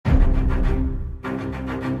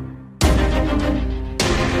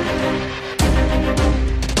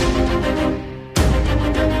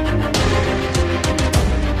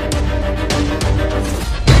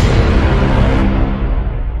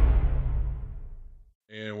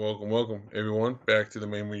And welcome, everyone, back to the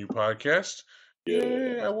Main Menu Podcast. Yeah.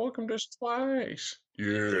 Yeah, I welcomed us twice.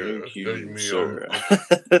 Yeah, Thank that's you, me. sir.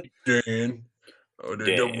 I'm Dan.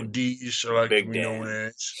 The double Dan. D's, I like to Big be known Dan.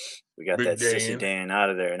 as We got Big that sissy Dan. Dan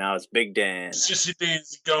out of there. Now it's Big Dan. Sissy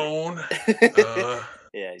Dan's gone. Uh,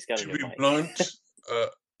 Yeah, he's got a to new be mic. blunt,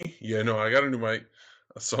 yeah, no, I got a new mic,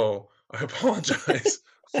 so I apologize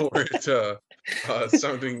for it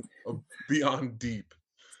sounding beyond deep.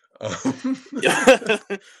 Well,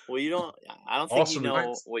 I don't think you Also,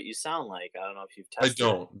 know what you sound like. I don't know if you've I tested it.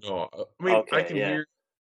 don't. No, I mean, I Okay, can yeah. hear.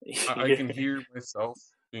 I can hear myself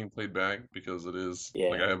being played back because it is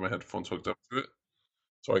like Yeah. I have my headphones hooked up to it,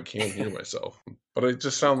 so I can hear myself. But I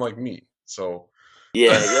just sound like me. So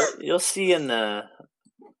Yeah, you'll see in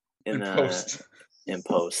in post,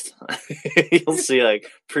 post. You'll see like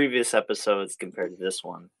previous episodes compared to this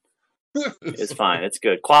one. It's fine. It's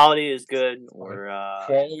good. Quality is good. We're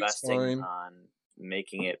quality's investing fine. on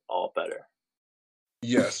making it all better.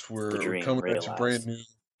 Yes, The we're dream coming at you brand realized. new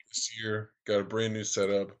this year. Got a brand new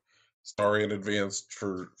setup. Sorry in advance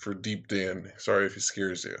for Deep Dan. Sorry if he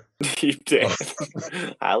scares you. Deep Dan.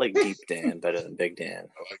 I I like Deep Dan better than Big Dan.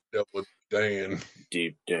 like Double Dan.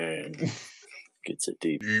 Deep Dan gets it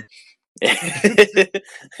deep. Deep.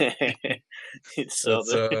 It's That's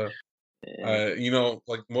Southern.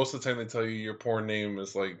 like most of the time they tell you your porn name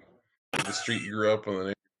is like the street you grew up on, the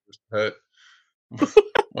name of your first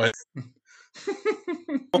pet. My-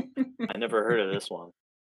 I never heard of this one.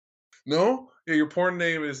 No? Yeah, your porn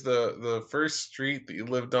name is the first street that you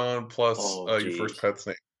lived on plus Oh, your first geez. pet's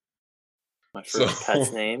name. My So first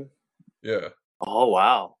pet's name? yeah. Oh,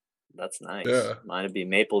 wow. That's nice. Yeah. Mine would be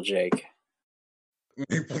Maple Jake.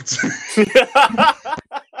 Maple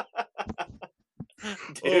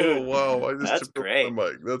Dude, oh wow, I just that's took great. over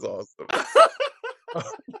my mic. That's awesome.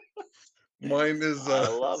 Mine is I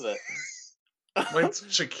love it. mine's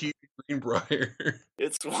Chiquita Greenbrier.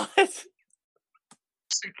 It's what?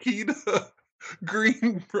 Chiquita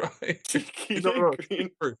Greenbrier. Chiquita No,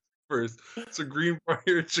 Green. first. So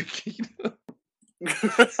Greenbrier Chiquita.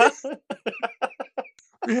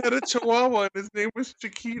 We had a Chihuahua and his name was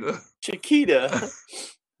Chiquita. Chiquita.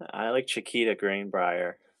 I like Chiquita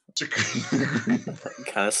Greenbrier. Chiquita Greenbrier.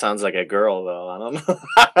 Kind of sounds like a girl, though. I don't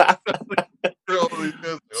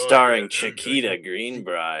know. Starring Chiquita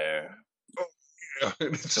Greenbrier. Oh, yeah.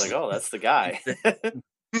 It's like, oh, that's the guy.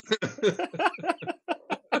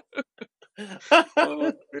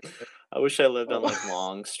 Oh, I wish I lived on like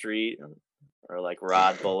Long Street or like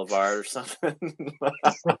Rod Boulevard or something.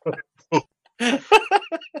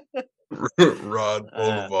 Rod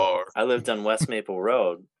Boulevard. I lived on West Maple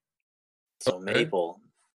Road. So Okay. Maple.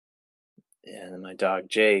 Yeah, and then my dog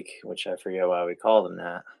Jake, which I forget why we called him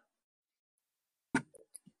that.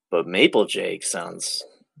 But Maple Jake sounds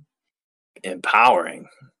empowering.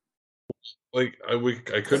 Like I could go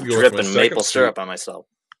with my Dripping second maple street. syrup on myself.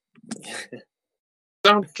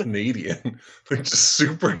 Sound Canadian. Like just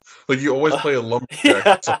super like you always play a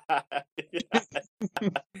lumberjack.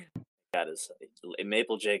 Got his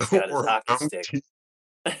Maple Jake's got his hockey stick.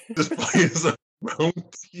 Just play as a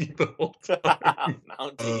Mountie the whole time.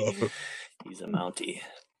 Mountie. He's a Mountie.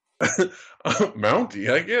 Mountie,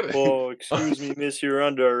 I get it. Oh, excuse me, miss, you're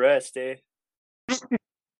under arrest, eh?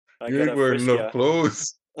 You ain't wearing enough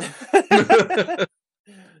clothes. I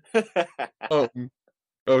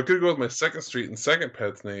could go with my second street and second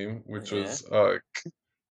pet's name, which was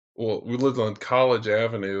well, we lived on College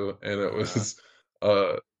Avenue, and it was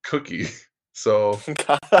Cookie. So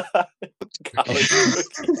College Cookie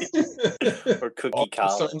or Cookie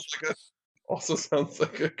College. Also sounds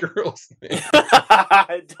like a girl's name.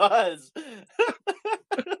 It does.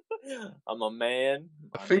 I'm a man.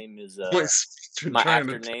 My name is my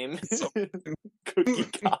actor name. Cookie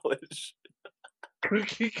College.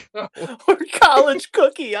 Cookie College. Or College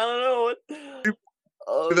Cookie. I don't know what.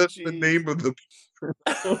 Oh, that's the name of the.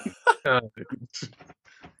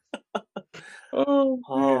 Oh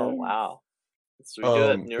wow. So we do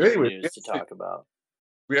have news to talk about.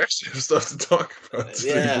 We actually have stuff to talk about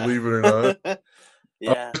today, believe it or not.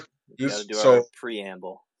 Yeah. We gotta do our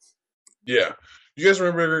preamble. Yeah. You guys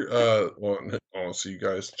remember so you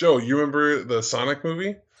guys. Joe, you remember the Sonic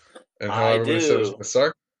movie? And how everybody said it was gonna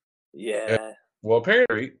suck? Yeah. And, well,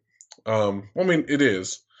 apparently, I mean it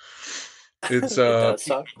is. It's it does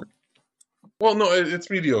suck. Well, no, it's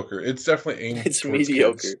mediocre. It's definitely aimed towards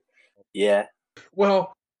mediocre. Kids. Yeah.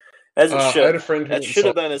 Well, as it should. I had a friend that should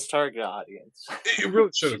have been his target audience. It really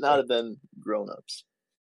should not have been grown-ups.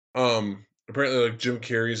 Apparently, like Jim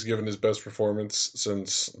Carrey's given his best performance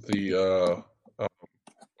since the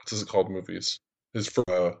what's it called movies? His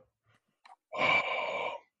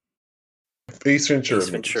Ace Ventura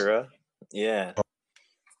Ace movies. Ventura. Yeah,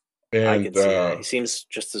 I And can see that. He seems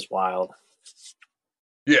just as wild.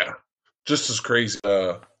 yeah, just as crazy.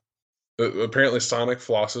 Apparently Sonic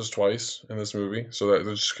flosses twice in this movie, so that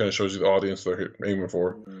just kind of shows you the audience they're aiming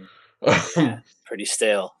for. Yeah, pretty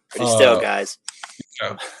stale. Pretty stale, guys.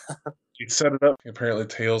 Yeah. He set it up. Apparently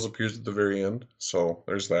Tails appears at the very end, so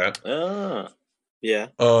there's that. Yeah.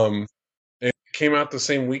 And it came out the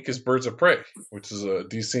same week as Birds of Prey, which is a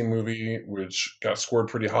DC movie which got scored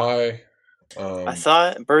pretty high. I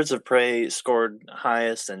thought Birds of Prey scored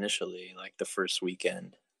highest initially, like the first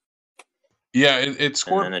weekend. Yeah, it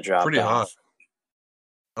scored and then it dropped pretty off.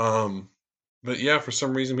 high. But yeah, for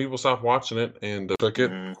some reason people stopped watching it and took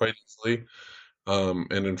it quite easily.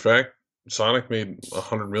 And in fact, Sonic made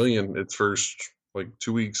 $100 million its first like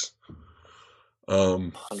 2 weeks.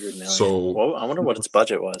 100 million. So well, I wonder what its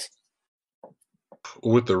budget was.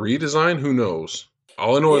 With the redesign, who knows?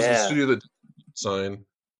 All I know is the studio that design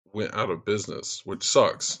went out of business, which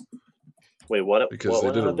sucks. Wait, what? Because what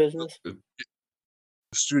went out of business? The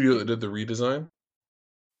studio that did the redesign.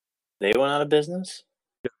 They went out of business?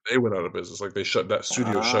 Yeah, they went out of business. Like they shut that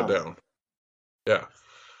studio shut down. Yeah.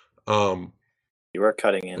 You were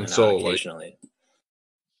cutting in and out occasionally.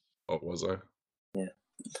 What was I? Yeah.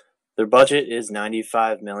 Their budget is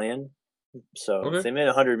 95 million. So if they made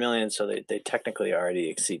 100 million, so they technically already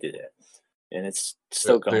exceeded it. And it's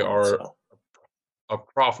still going. They are a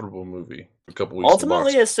profitable movie. A couple weeks.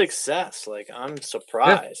 Ultimately a success. Like, I'm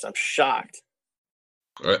surprised. Yeah. I'm shocked.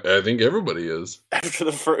 I think everybody is. After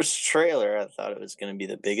the first trailer, I thought it was going to be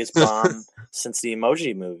the biggest bomb since the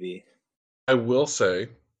Emoji Movie. I will say.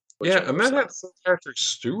 Yeah, and that had Patrick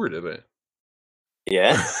Stewart in it.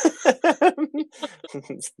 Yeah.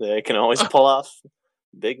 They can always pull off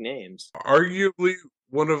big names. Arguably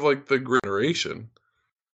one of like the generation.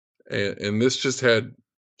 And this just had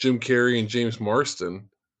Jim Carrey and James Marsden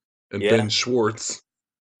and Ben Schwartz.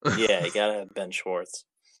 Yeah, you gotta have Ben Schwartz.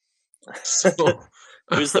 So,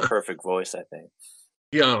 he was the perfect voice, I think.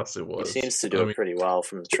 He honestly was. He seems to do it pretty well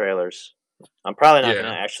from the trailers. I'm probably not going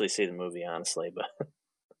to actually see the movie, honestly. But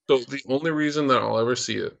so the only reason that I'll ever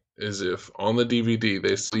see it is if on the DVD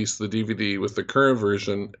they release the DVD with the current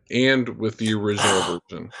version and with the original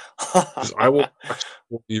version. Because I will watch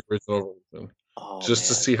the original version just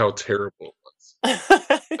to see how terrible it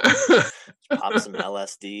was. Pop some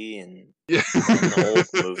LSD and the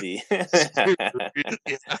old movie.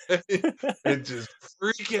 And just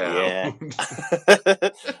freak out. Yeah.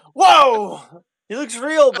 Whoa! He looks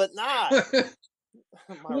real, but not.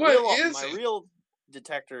 My real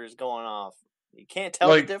detector is going off. You can't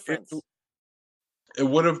tell the difference. It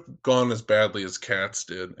would have gone as badly as Cats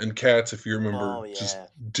did. And Cats, if you remember, just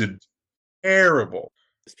did terrible.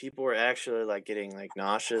 Because people were actually like getting like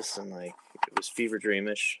nauseous and like it was fever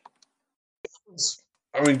dreamish.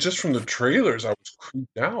 I mean, just from the trailers, I was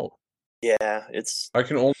creeped out. Yeah, I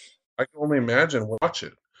can only imagine. Watch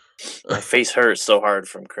it. My face hurts so hard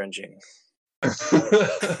from cringing.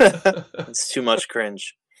 It's too much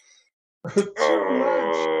cringe.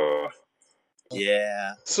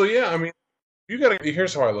 Yeah. So yeah, I mean,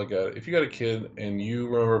 here's how I look at it. If you got a kid and you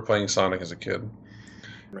remember playing Sonic as a kid,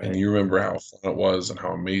 and you remember how fun it was and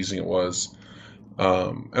how amazing it was,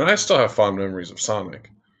 and I still have fond memories of Sonic.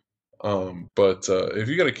 But if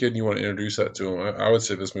you got a kid and you want to introduce that to him, I would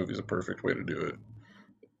say this movie is a perfect way to do it.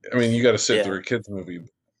 I mean, you got to sit through a kids movie.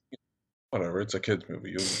 Whatever, it's a kids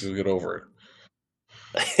movie. You'll get over it.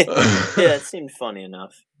 Yeah, it seemed funny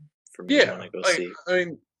enough for me to want to go see. I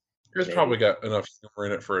mean, there's probably got enough humor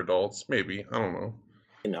in it for adults. Maybe, I don't know.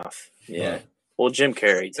 Enough, yeah. Well, Jim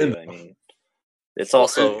Carrey too. I mean, it's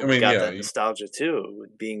also got that nostalgia too,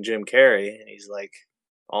 with being Jim Carrey, and he's like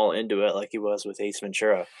all into it, like he was with Ace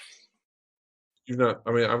Ventura.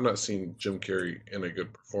 I've not seen Jim Carrey in a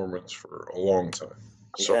good performance for a long time.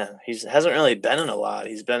 So. Yeah, he hasn't really been in a lot.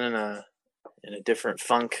 He's been in a different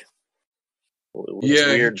funk.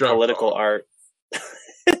 Weird political art.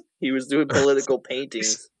 He was doing political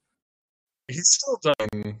paintings. He's still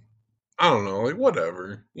done. I don't know, like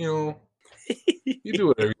whatever. You do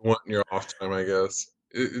whatever you want in your off time, I guess.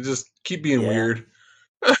 It just keep being weird.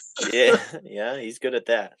 yeah, he's good at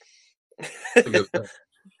that. Very good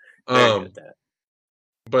at that.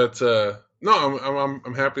 But no,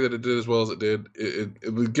 I'm happy that it did as well as it did.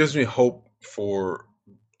 It gives me hope for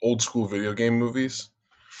old school video game movies.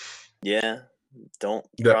 Yeah, don't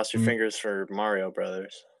cross your fingers for Mario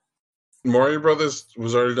Brothers. Mario Brothers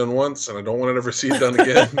was already done once, and I don't want to ever see it done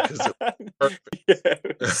again because it was perfect. Yeah,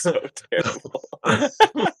 it was so terrible.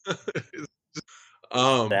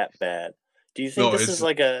 That bad. Do you think this is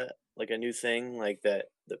like a new thing, like that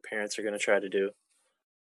the parents are going to try to do?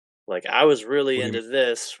 Like, I was really into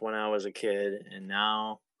this when I was a kid, and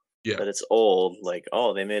now that it's old, like,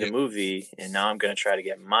 oh, they made a movie, and now I'm going to try to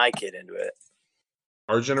get my kid into it.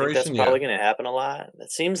 Our generation, that's probably going to happen a lot.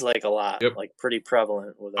 That seems like a lot, like pretty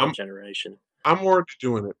prevalent with our generation. I'm more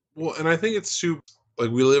doing it. Well, and I think it's too,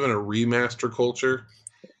 like, we live in a remaster culture.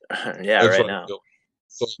 Yeah, right now.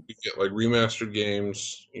 So we get like remastered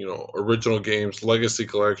games, original games, legacy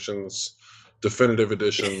collections, definitive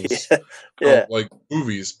editions, like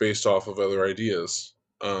movies based off of other ideas,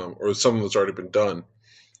 or something that's already been done.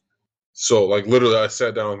 So, like, literally, I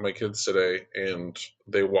sat down with my kids today, and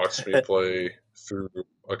they watched me play through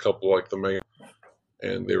a couple, like, the Mega,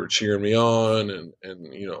 and they were cheering me on, and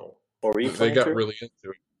what were you they got really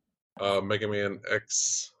into it. Mega Man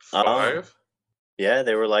X5. Yeah,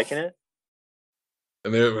 they were liking it.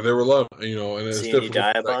 And they were loving, and it's difficult. You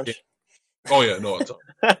die a bunch. Oh yeah, no, it's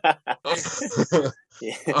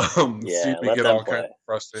yeah, we get all kind of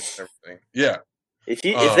frustrated and everything. Yeah. If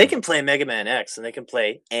they can play Mega Man X, then they can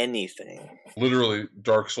play anything. Literally,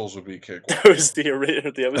 Dark Souls would be kick. That was the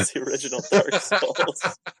original Dark Souls.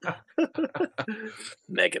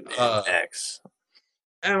 Mega Man X.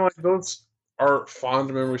 And like those are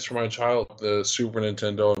fond memories from my childhood, the Super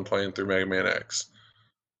Nintendo and playing through Mega Man X.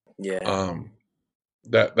 Yeah.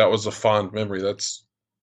 That was a fond memory. That's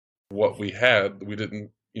what we had. We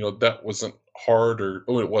didn't, that wasn't hard, it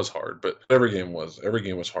was hard, but every game was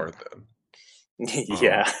hard then.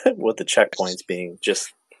 Yeah, with the checkpoints being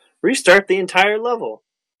just restart the entire level.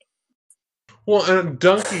 Well, and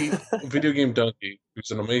Donkey, Video Game Donkey, who's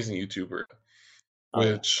an amazing YouTuber,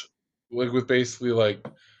 which, like, with basically, like,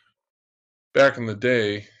 back in the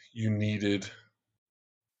day, you needed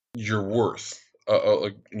your worth.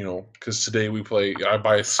 Like, because today we play, I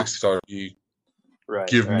buy a $60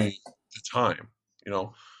 give me the time.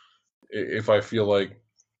 If I feel like,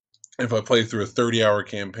 if I play through a 30-hour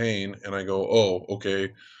campaign and I go, oh,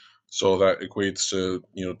 okay, so that equates to,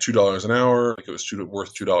 $2 an hour, like it was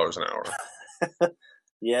worth $2 an hour.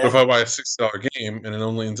 Yeah. But if I buy a $60 game and it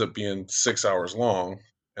only ends up being 6 hours long,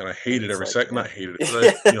 and I hate it every second, not hated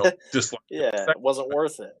it, but I, dislike it. Yeah, it wasn't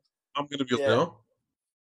worth it. I'm going to be,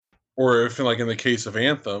 or if, like in the case of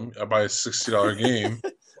Anthem, I buy a $60 game,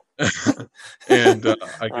 and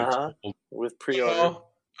I get told, with pre-order.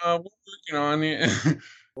 We're working on it.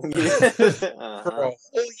 For a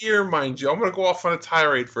whole year, mind you. I'm going to go off on a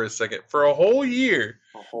tirade for a second. For a whole year,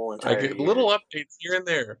 I get little updates here and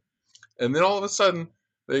there. And then all of a sudden,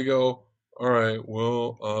 they go, all right,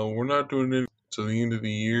 well, we're not doing it to the end of the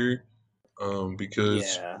year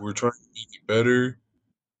because we're trying to make it better.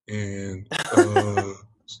 And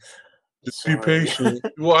just be patient.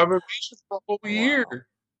 Well, I've been patient for a whole year.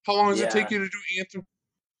 How long does it take you to do Anthem?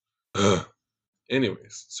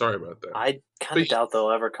 Anyways, sorry about that. I kind of doubt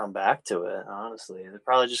they'll ever come back to it, honestly. They're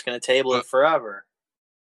probably just going to table it forever.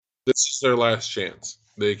 This is their last chance.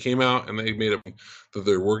 They came out and they made it that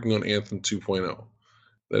they're working on Anthem 2.0.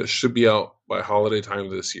 That it should be out by holiday time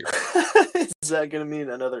this year. Is that going to mean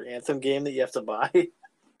another Anthem game that you have to buy?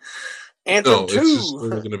 Anthem 2! It's just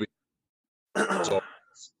going to be...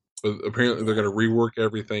 But apparently they're going to rework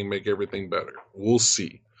everything, make everything better. We'll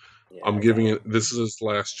see. Yeah, I'm giving it. This is his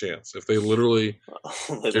last chance. If they literally,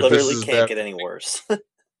 can't get any worse.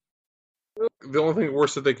 The only thing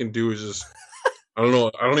worse that they can do is just, I don't know.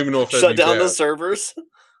 I don't even know if that'd shut down the servers.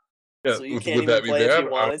 Yeah, so you can't even play if you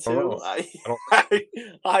wanted to.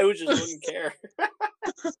 I would just wouldn't care.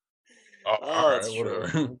 All right,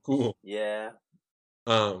 whatever. Cool. Yeah.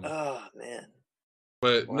 Oh man.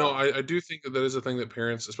 But no, I do think that is a thing that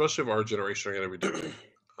parents, especially of our generation, are going to be doing.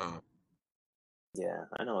 Yeah,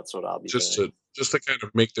 I know that's what I'll be doing. Just to kind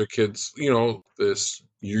of make their kids, this,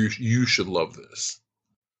 you should love this.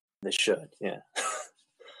 They should, yeah.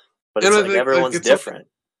 But it's like everyone's different.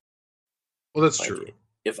 Well, that's true.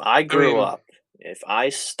 If I grew up, if I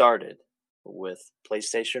started with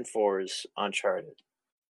PlayStation 4's Uncharted,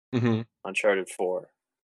 Uncharted 4,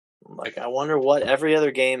 like, I wonder what every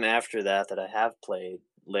other game after that I have played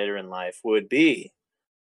later in life would be.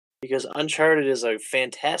 Because Uncharted is a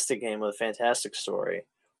fantastic game with a fantastic story,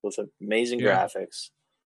 with amazing graphics.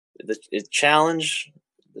 It's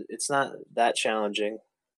not that challenging.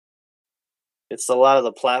 It's a lot of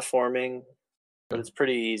the platforming, but it's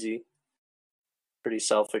pretty easy, pretty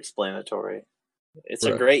self-explanatory. It's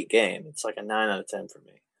a great game. It's like a 9 out of 10 for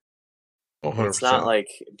me. 100%.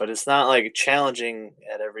 It's not like challenging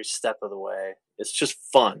at every step of the way. It's just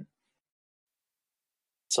fun.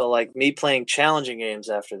 So, like, me playing challenging games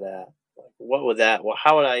after that, like,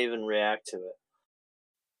 how would I even react to it?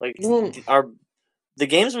 Like, the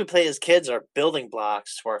games we play as kids are building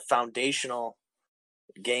blocks to our foundational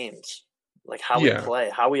games. like how we play,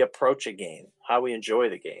 how we approach a game, how we enjoy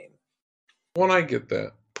the game. Well, I get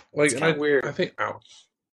that. Like, it's weird. I think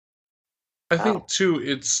too,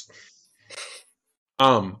 it's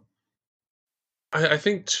I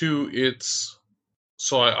think too, it's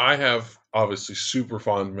so I have obviously super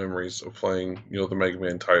fond memories of playing, the Mega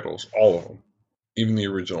Man titles, all of them, even the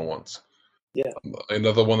original ones. Yeah.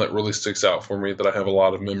 Another one that really sticks out for me that I have a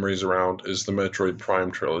lot of memories around is the Metroid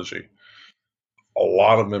Prime trilogy. A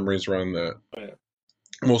lot of memories around that. Oh, yeah.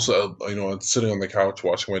 Most, sitting on the couch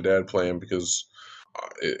watching my dad play them because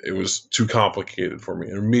it was too complicated for me.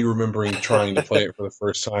 And me remembering trying to play it for the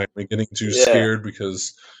first time and getting too scared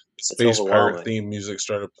because Space Pirate theme music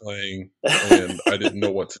started playing and I didn't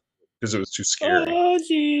know what to do because it was too scary. Oh,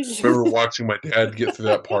 jeez. I remember watching my dad get through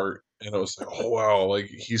that part and I was like, oh, wow, like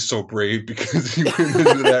he's so brave because he went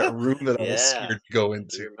into that room that I was scared to go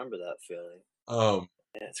into. I remember that feeling.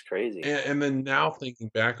 Yeah, it's crazy. And then now thinking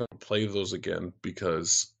back on play those again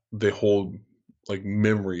because they hold like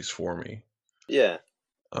memories for me. Yeah.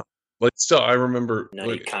 Like still, I remember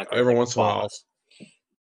every once in a while.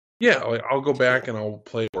 Yeah, like I'll go back and I'll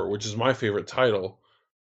play it, which is my favorite title,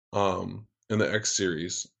 in the X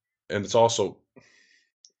series, and it's also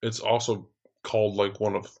called like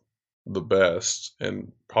one of the best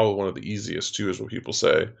and probably one of the easiest too, is what people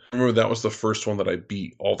say. I remember that was the first one that I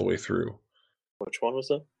beat all the way through. Which one was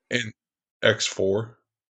it? And X4.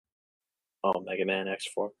 Oh, Mega Man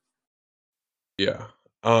X4. Yeah.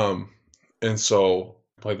 And so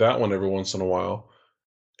I play that one every once in a while,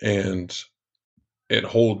 and it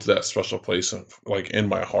holds that special place in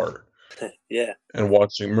my heart. Yeah. And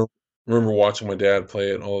remember watching my dad play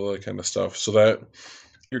it and all that kind of stuff. So that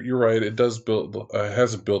you're right. It does it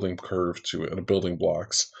has a building curve to it and a building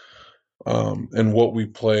blocks. And what we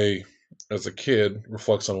play as a kid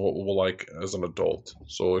reflects on what we'll like as an adult.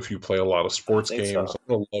 So if you play a lot of sports games, I'm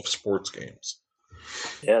gonna love sports games.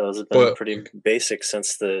 Yeah, those have been pretty basic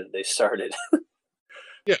since they started.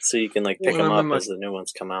 Yeah. So you can pick them up as the new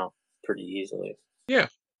ones come out pretty easily. Yeah.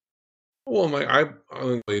 Well, I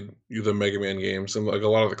played the Mega Man games and like a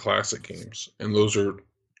lot of the classic games, and those are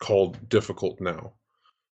called difficult now.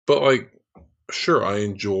 But sure, I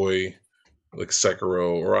enjoy like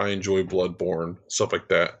Sekiro or I enjoy Bloodborne, stuff like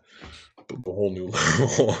that. But the whole new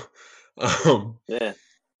level. Yeah.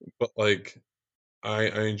 But I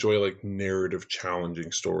enjoy like narrative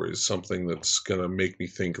challenging stories, something that's gonna make me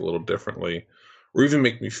think a little differently, or even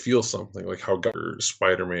make me feel something, like how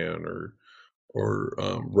Spider-Man or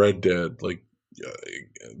Red Dead,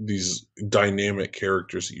 these dynamic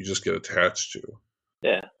characters that you just get attached to.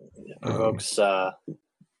 Yeah, it evokes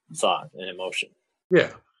thought and emotion.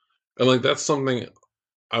 Yeah, and that's something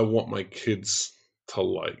I want my kids to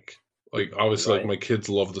like. Like obviously, my kids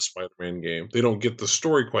love the Spider-Man game. They don't get the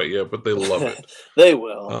story quite yet, but they love it. They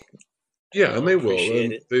will. Yeah, and they will.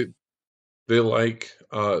 And they like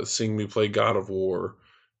seeing me play God of War.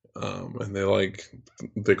 And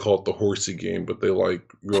they call it the horsey game, but they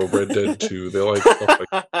like Red Dead 2. They like stuff like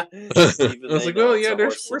that. I was like, well, yeah,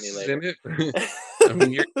 there's horses in it. I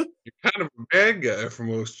mean, you're kind of a bad guy for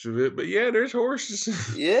most of it, but yeah, there's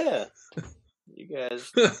horses. Yeah. You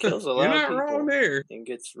guys kills a lot of people. You're not wrong there. And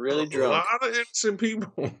gets really drunk. A lot of innocent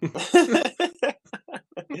people.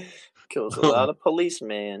 Kills a lot of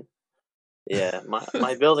policemen. Yeah,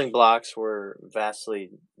 my building blocks were vastly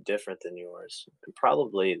different than yours.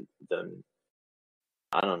 Probably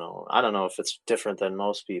I don't know if it's different than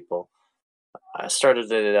most people. I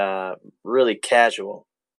started it really casual.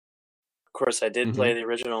 Of course, I did play the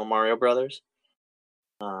original Mario Brothers,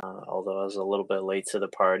 although I was a little bit late to the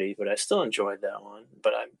party, but I still enjoyed that one.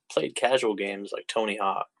 But I played casual games like Tony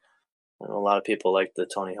Hawk. I know a lot of people like the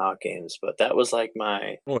Tony Hawk games, but that was like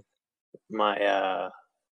my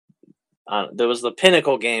that was the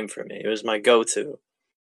pinnacle game for me. It was my go-to.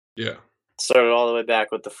 Yeah. Started all the way back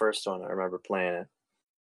with the first one. I remember playing it.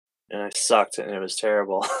 And I sucked and it was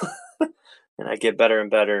terrible. And I get better and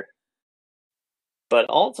better. But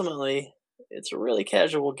ultimately, it's a really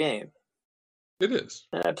casual game. It is.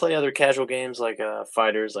 And I play other casual games like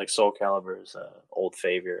fighters, like Soul Calibur's old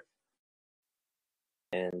favorite.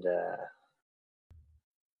 And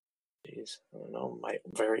geez, I don't know, my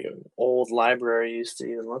very old library used to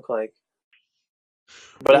even look like.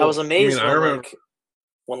 But I was amazed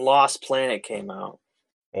when Lost Planet came out.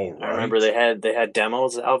 Oh, right. I remember they had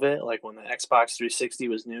demos of it, like when the Xbox 360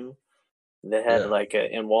 was new. They had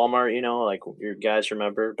in Walmart, like your guys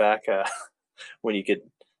remember back when you could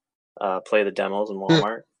play the demos in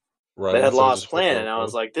Walmart. Right. They had Lost Planet, and I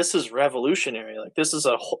was like, "This is revolutionary! Like this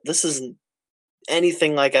isn't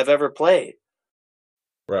anything like I've ever played."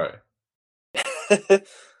 Right.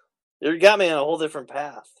 It got me on a whole different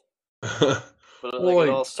path. But it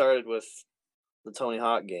all started with the Tony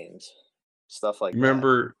Hawk games, stuff like that.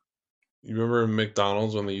 You remember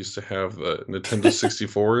McDonald's when they used to have the Nintendo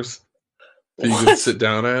 64s that you could sit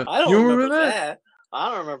down at? I don't remember that. I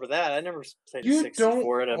don't remember that. I never played a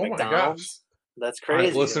 64 at a McDonald's. That's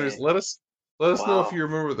crazy. Listeners, let us know if you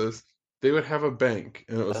remember this. They would have a bank,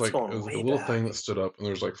 and it was like a little thing that stood up, and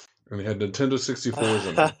there was like, and they had Nintendo 64s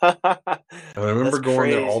in it. And I remember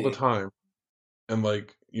going there all the time, and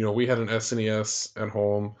like, you know, we had an SNES at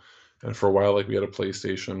home, and for a while, like, we had a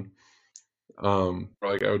PlayStation.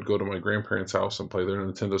 Like, I would go to my grandparents' house and play their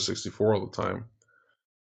Nintendo 64 all the time.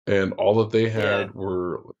 And all that they had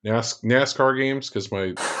were NASCAR games, because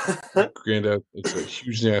my granddad is a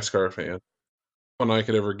huge NASCAR fan. All I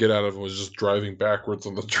could ever get out of it was just driving backwards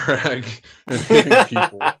on the track and hitting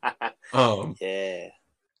people. And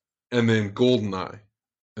then GoldenEye.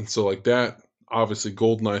 And so, like, that, obviously,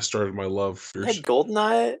 GoldenEye started my love for... Had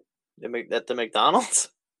GoldenEye at the McDonald's?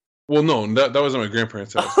 Well, no, that was at my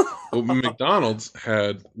grandparents' house. But McDonald's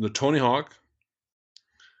had the Tony Hawk,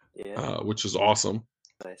 which is awesome.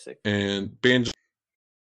 Classic. And Banjo-Kazooie.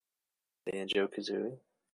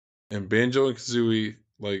 And Banjo-Kazooie,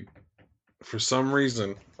 like, for some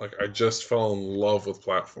reason, like, I just fell in love with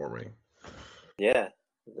platforming. Yeah.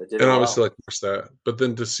 And obviously, like, that. But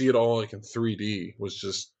then to see it all, like, in 3D was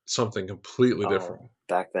just something completely different.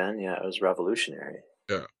 Back then, it was revolutionary.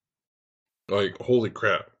 Yeah. Like, holy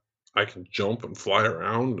crap. I can jump and fly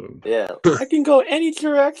around. And I can go any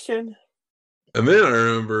direction. And then I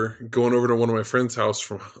remember going over to one of my friend's house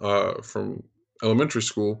from elementary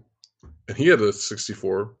school, and he had a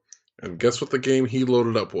 64. And guess what the game he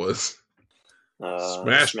loaded up was?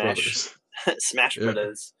 Smash Brothers. Smash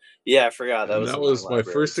Brothers. Yeah, I forgot. That was my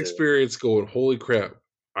first experience going, holy crap,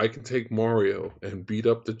 I can take Mario and beat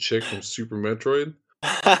up the chick from Super Metroid?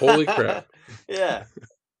 Holy crap. Yeah.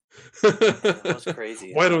 That was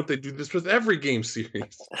crazy. Why don't they do this with every game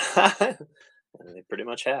series? They pretty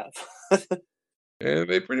much have. And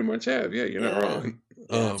they pretty much have. Yeah, you're not wrong.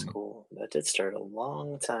 Yeah, that's cool. That did start a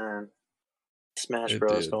long time. Smash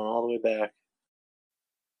Bros. Going all the way back.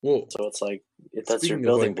 Well, so it's like that's your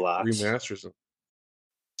building blocks. Remasters.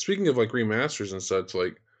 Speaking of like remasters and such,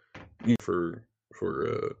 like for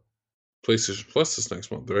PlayStation Plus this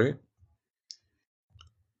next month, right?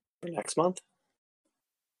 For next month?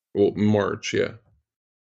 Well, March, yeah.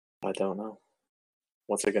 I don't know.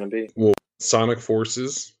 What's it going to be? Well, Sonic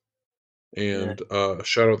Forces and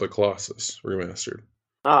Shadow of the Colossus remastered.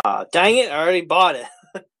 Ah, dang it! I already bought it.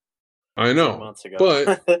 I know, months ago.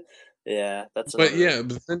 But yeah, that's. But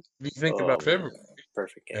but then you think about February,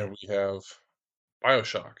 perfect game, and we have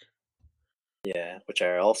BioShock. Yeah, which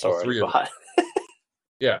I also already bought.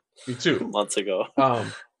 Yeah, me too. Months ago.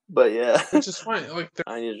 But yeah, which is fine. Like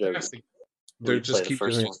I need to. They just keep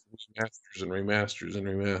doing remasters and remasters and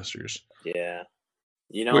remasters. Yeah.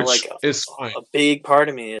 You know, which is fine. A big part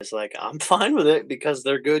of me is like, I'm fine with it because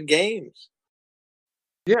they're good games.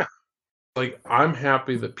 Yeah. Like, I'm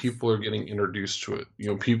happy that people are getting introduced to it. You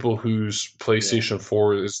know, people whose PlayStation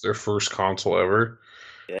 4 is their first console ever.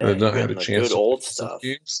 Yeah, and they've not had a chance good old stuff.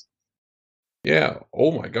 Games. Yeah.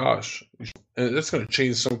 Oh my gosh. And that's going to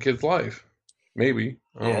change some kid's life. Maybe.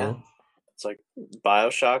 I don't know. It's like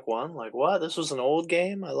BioShock 1. Like, what? This was an old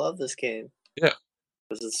game? I love this game. Yeah.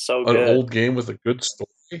 Because it's so good. An old game with a good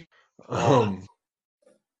story.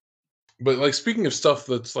 But like, speaking of stuff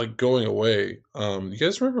that's like going away, you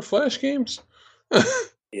guys remember Flash games?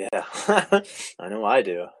 Yeah. I know I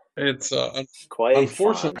do. It's quite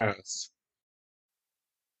unfortunate.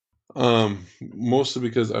 Mostly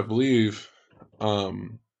because I believe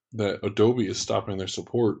that Adobe is stopping their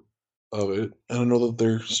support of it, and I know that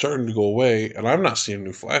they're starting to go away, and I've not seen a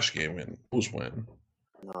new Flash game in who's when.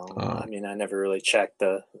 No, I mean, I never really checked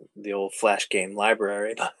the old Flash game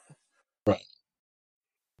library, but right.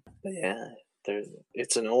 But yeah,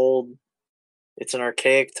 it's an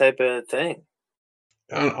archaic type of thing.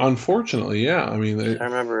 Unfortunately, yeah. I mean, I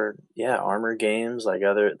remember, Armor Games, like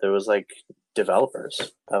there was like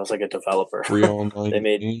developers. That was like a developer. They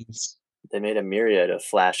made a myriad of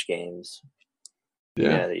Flash games.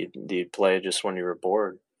 Yeah, that you'd play just when you were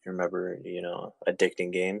bored. You remember,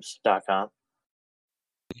 addictinggames.com?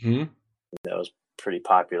 Mm-hmm. That was pretty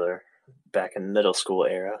popular back in the middle school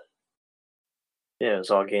era. Yeah, it was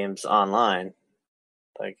all games online,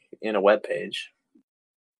 like in a web page.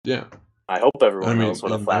 Yeah. I hope everyone knows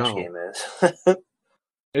what a Flash game is.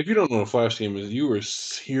 If you don't know what a Flash game is, you were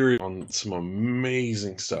hearing on some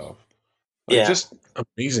amazing stuff. Like, just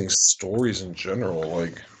amazing stories in general.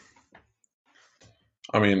 Like,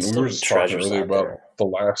 I mean, we were just talking earlier about The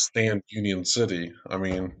Last Stand Union City. I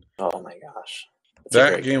mean, oh my gosh.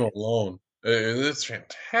 That game alone, it's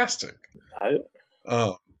fantastic.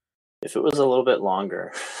 If it was a little bit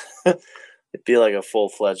longer, it'd be like a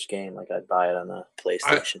full-fledged game. Like I'd buy it on the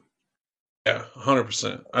PlayStation. Yeah,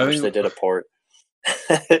 100%. I wish they did a port.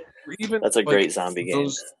 That's a great zombie game.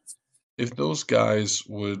 If those guys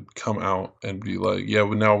would come out and be like, yeah,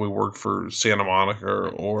 well, now we work for Santa Monica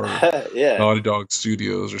or Naughty Dog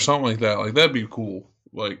Studios or something like that, like that'd be cool.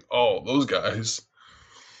 Like, oh, those guys.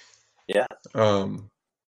 Yeah.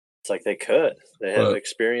 It's like they could. They have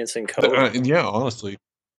experience in code. Yeah, honestly,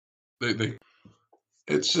 they.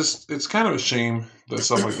 It's kind of a shame that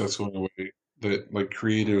stuff like that's going away. That like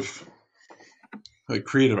creative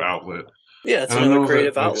outlet. Yeah, it's another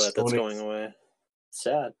creative outlet that's going away.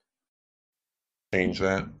 Sad. Change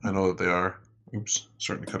that. I know that they are. Oops,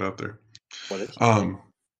 starting to cut out there. What is?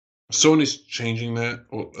 Sony's changing that,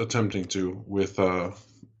 attempting to with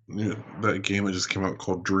that game that just came out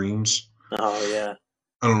called Dreams. Oh yeah.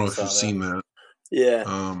 I don't know if you've seen that.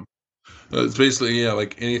 Yeah. It's basically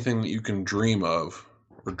like anything that you can dream of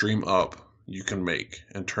or dream up, you can make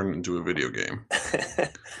and turn it into a video game.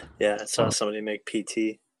 Yeah, I saw somebody make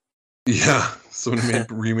PT. Yeah, somebody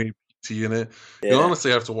remade PT in it. Yeah. You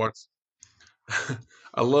honestly have to watch.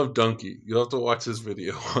 I love Donkey. You'll have to watch his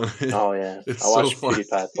video on it. Oh yeah, I watched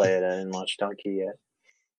PewDiePie play it. I didn't watch Donkey yet.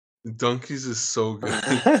 Donkey's is so good.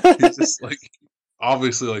 He's just like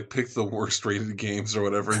obviously like picked the worst rated games or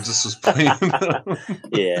whatever and just was playing them.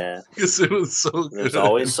 Yeah, because it was so good. There's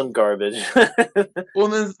always some garbage. Well,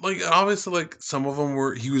 then like obviously like some of them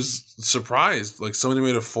were. He was surprised. Like somebody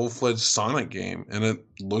made a full-fledged Sonic game and it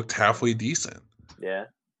looked halfway decent. Yeah.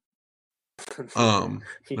 You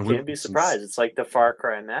can't be surprised. It's like the Far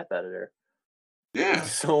Cry map editor. Yeah,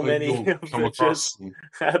 so like many of just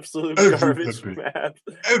absolute garbage maps.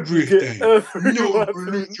 Everything. No,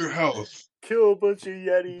 pollute your house. Kill a bunch of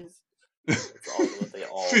Yetis.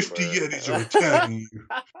 50 Yetis are attacking you.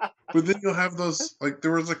 But then you'll have those, like,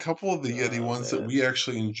 there was a couple of the Yeti ones that we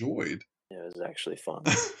actually enjoyed. Yeah, it was actually fun.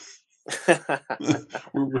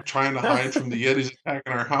 We were trying to hide from the Yetis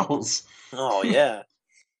attacking our house. Oh, yeah.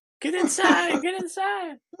 Get inside! Get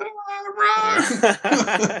inside! Run!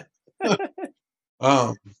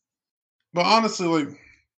 But honestly, like,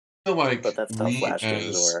 I feel like but that's how Flash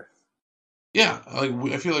games were. Yeah,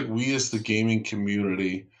 like I feel like we as the gaming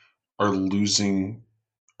community are losing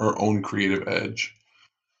our own creative edge.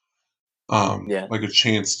 Like a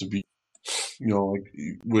chance to be, like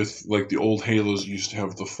with like the old Halos used to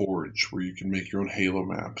have the Forge where you can make your own Halo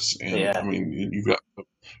maps, and I mean you've got the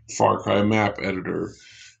Far Cry map editor,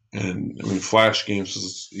 and I mean Flash games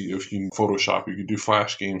is if you Photoshop you can do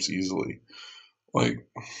Flash games easily. Like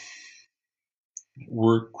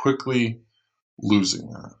we're quickly losing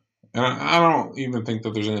that. And I don't even think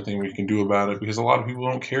that there's anything we can do about it because a lot of people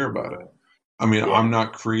don't care about it. I mean, I'm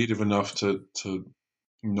not creative enough to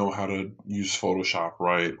know how to use Photoshop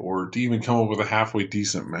right or to even come up with a halfway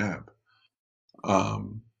decent map. But I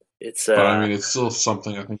mean, it's still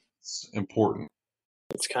something I think it's important.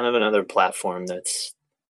 It's kind of another platform that's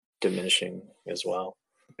diminishing as well.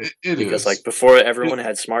 It because like before, everyone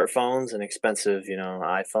had smartphones and expensive,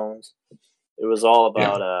 iPhones. It was all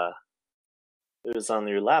about it was on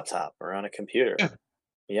your laptop or on a computer.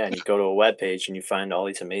 Yeah, and you go to a web page and you find all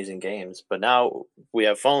these amazing games. But now we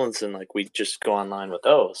have phones and like we just go online with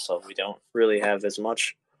those, so we don't really have as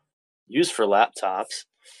much use for laptops.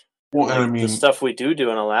 Well, and I mean, the stuff we do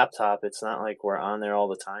on a laptop, it's not like we're on there all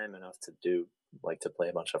the time enough to to play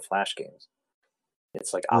a bunch of Flash games.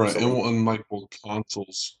 It's like obsolete. Right, and like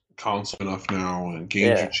consoles enough now, and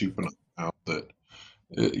games are cheap enough now that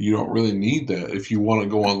you don't really need that. If you want to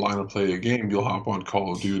go online and play a game, you'll hop on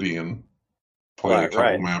Call of Duty and play a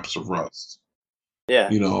couple maps of Rust. Yeah,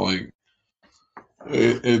 like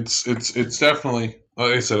it's definitely,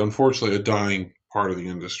 like I said, unfortunately, a dying part of the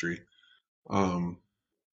industry. But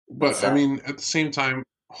I mean, at the same time,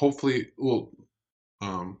 hopefully,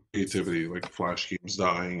 creativity like Flash games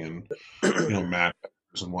dying and map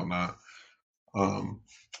and whatnot.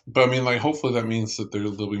 But I mean, like, hopefully that means that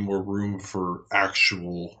there'll be more room for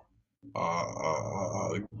actual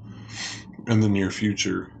in the near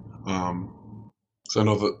future. So I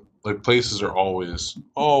know that like places are always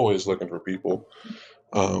looking for people.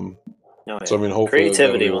 So I mean, hopefully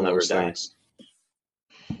creativity will never die.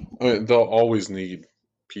 I mean, they'll always need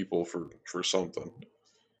people for something.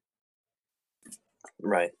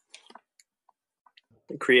 Right.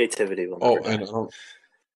 Creativity will never die. And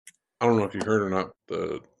I don't know if you heard or not,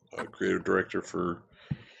 the creative director for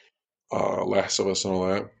Last of Us and all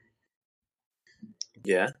that.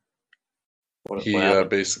 Yeah. He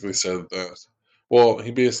basically said that. Well,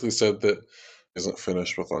 he basically said that he isn't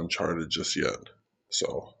finished with Uncharted just yet.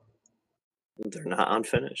 So they're not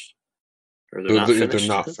unfinished. Or they're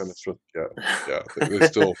not finished with it yet. Yeah,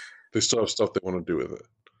 they still have stuff they want to do with it.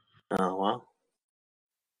 Oh wow,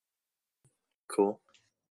 cool.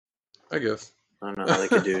 I guess. I don't know how they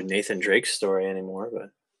could do Nathan Drake's story anymore, but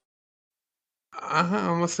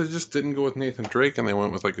unless they just didn't go with Nathan Drake and they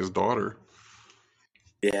went with like his daughter.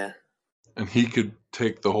 Yeah. And he could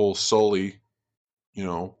take the whole Sully,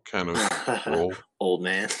 kind of role. Old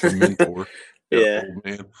man. The mentor. Yeah. Old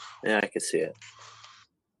man. Yeah, I could see it.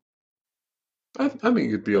 I think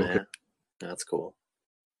it'd be okay. Yeah. That's cool.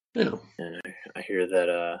 Yeah. And I hear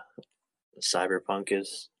that Cyberpunk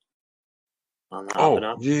is on the up and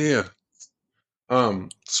up. Yeah.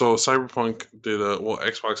 So Cyberpunk did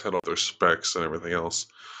Xbox had all their specs and everything else,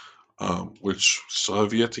 which still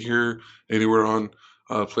have yet to hear anywhere on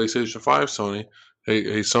PlayStation 5, Sony. Hey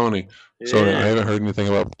Sony. Yeah. Sony, I haven't heard anything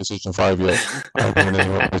about PlayStation 5 yet. I haven't heard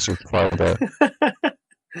anything about PlayStation 5 yet.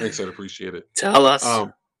 Thanks, I'd appreciate it. Tell us.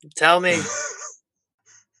 Tell me.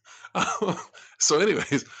 So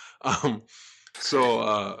anyways,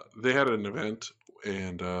 they had an event,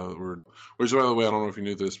 and which, by the way, I don't know if you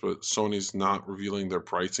knew this, but Sony's not revealing their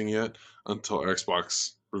pricing yet until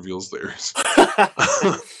Xbox reveals theirs.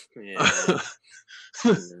 Yeah.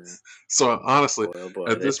 So honestly, boy,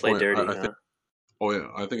 at this point, dirty, I think,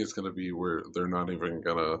 I think it's going to be where they're not even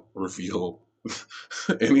going to reveal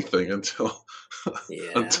anything until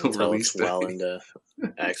release it's well into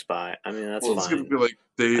Xbox. I mean, that's fine. It's going to be like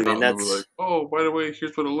like, oh, by the way,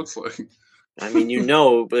 here's what it looks like. I mean,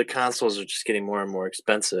 but the consoles are just getting more and more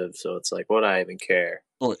expensive, so it's like, what do I even care?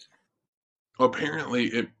 Oh, apparently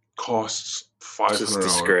it costs $500. It's just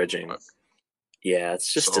discouraging. Yeah,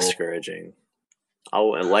 it's just discouraging.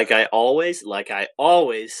 Like I always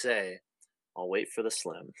say, I'll wait for the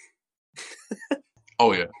Slim.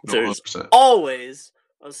 Oh yeah, there's 100%. Always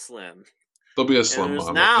a Slim. There'll be a Slim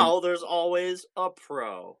model. Now there's always a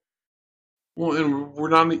Pro. Well,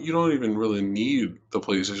 and you don't even really need the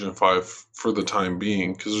PlayStation 5 for the time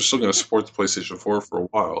being, because they're still going to support the PlayStation 4 for a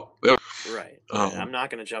while. Right. I'm not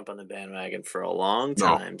going to jump on the bandwagon for a long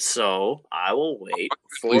time, so I will wait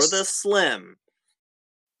for the Slim.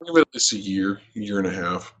 Maybe at least a year and a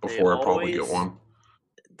half before I probably get one.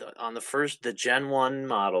 On the Gen 1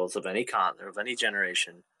 models of any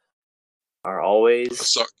generation are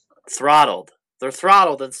always throttled. They're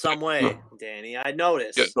throttled in some way, Danny. I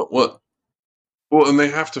noticed. Yeah, well, and they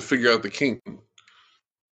have to figure out the kink.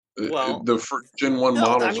 Well, the Gen 1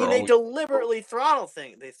 models. I mean, they deliberately throttle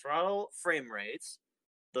things. They throttle frame rates.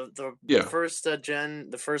 The first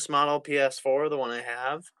the first model PS4, the one I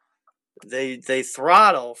have, they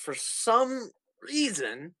throttle for some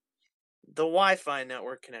reason the Wi-Fi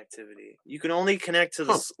network connectivity. You can only connect to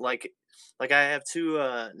this like I have two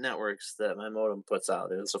networks that my modem puts out.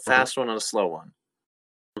 There's a fast one and a slow one.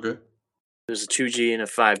 Okay. There's a 2G and a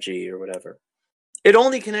 5G or whatever. It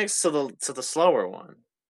only connects to the slower one.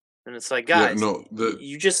 And it's like, guys,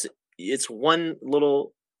 it's one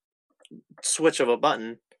little switch of a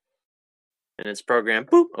button and it's programmed.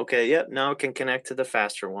 Boop. Okay, yep. Now it can connect to the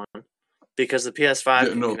faster one because the PS5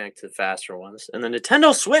 can connect to the faster ones, and the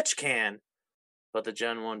Nintendo Switch can, but the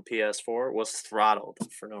Gen 1 PS4 was throttled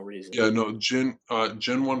for no reason. Yeah, no. Gen 1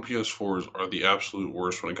 PS4s are the absolute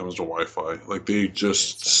worst when it comes to Wi-Fi. Like, they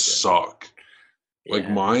just suck. Yeah. Like,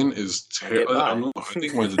 mine is terrible. I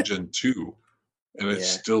think mine's a Gen 2. And it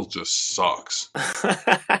still just sucks.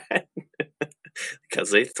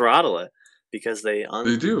 Because they throttle it. Because they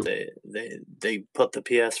do. They put the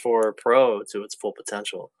PS4 Pro to its full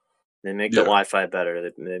potential. They make the Wi-Fi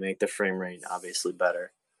better. They make the frame rate obviously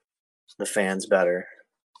better. The fans better.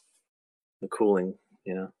 The cooling,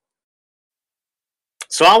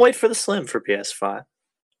 So I'll wait for the Slim for PS5.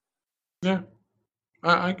 Yeah.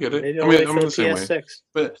 I get it. Maybe I'll wait for the same PS6. Way.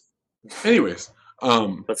 But anyways...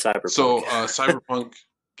 but Cyberpunk. So Cyberpunk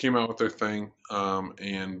came out with their thing,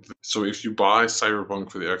 and so if you buy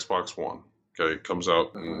Cyberpunk for the Xbox One, okay, it comes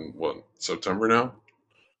out in September now?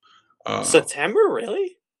 September,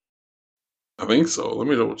 really? I think so. Let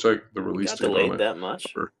me double check the release date. Delayed that much?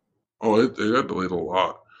 Oh, it got delayed a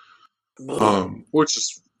lot. Which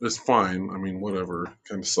is fine. I mean, whatever.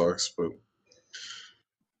 Kind of sucks, but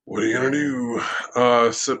what are you gonna do?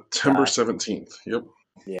 September 17th. Yep.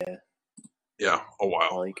 Yeah. Yeah, a while.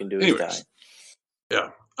 All you can do is die.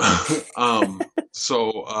 Yeah.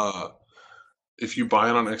 So if you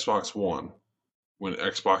buy it on Xbox One, when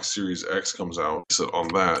Xbox Series X comes out, on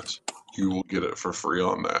that, you will get it for free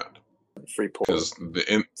on that. Free port. Because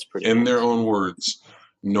in their own words,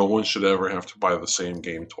 no one should ever have to buy the same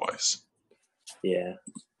game twice. Yeah.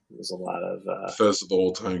 There's a lot of Bethesda the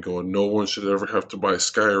whole time going, no one should ever have to buy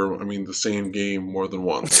Skyrim. I mean, the same game more than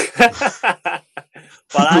once. But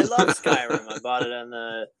I love Skyrim. I bought it on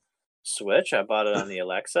the Switch. I bought it on the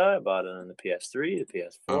Alexa. I bought it on the PS3, the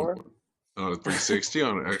PS4. On a 360,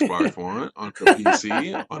 on an Xbox One, on a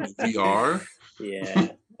PC, on a VR. Yeah,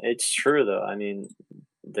 it's true though. I mean,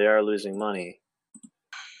 they are losing money.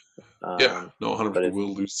 Yeah, no, 100%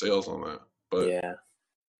 will lose sales on that. But yeah,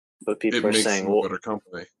 but people are saying, well, better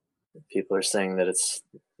company. People are saying that it's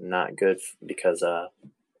not good because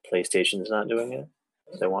PlayStation's not doing it.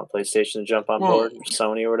 They want PlayStation to jump on board,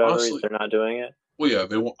 Sony or whatever. Honestly, they're not doing it. Well, yeah,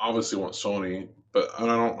 they obviously want Sony, but I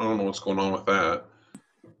don't know what's going on with that.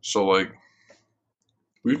 So, like,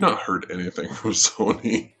 we've not heard anything from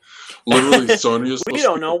Sony. Literally, Sony is. We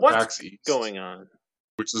don't know what's going on,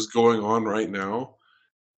 which is going on right now,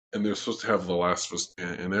 and they're supposed to have The Last of Us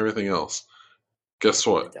and everything else. Guess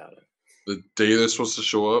what? The day they're supposed to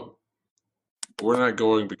show up, we're not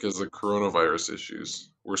going because of coronavirus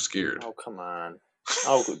issues. We're scared. Oh, come on.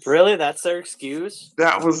 Oh, really? That's their excuse?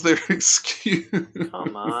 That was their excuse.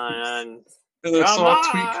 Come on. And I saw a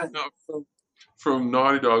tweet come out from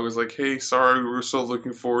Naughty Dog. It was like, hey, sorry, we're so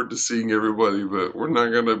looking forward to seeing everybody, but we're not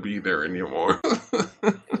going to be there anymore.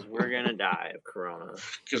 Because we're going to die of corona.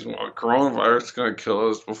 Because coronavirus is going to kill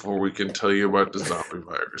us before we can tell you about the zombie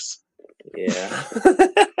virus. Yeah.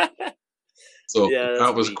 So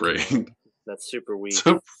that was great. That's super weak.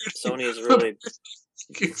 Sony is really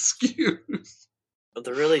excuse. But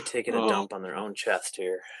they're really taking a dump on their own chest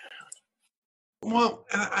here. Well,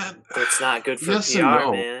 it's not good for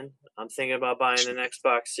PR, man. I'm thinking about buying an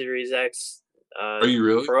Xbox Series X. Are you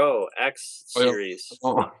really? Pro X Series.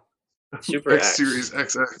 Super X Series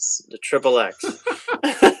XX. The triple X.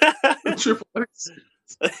 The triple X.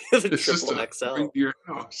 The triple XL. Bring to your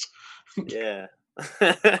house. Yeah.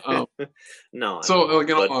 No. So, like,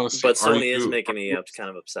 in all honesty, but Sony is making me kind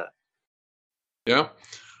of upset. Yeah,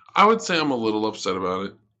 I would say I'm a little upset about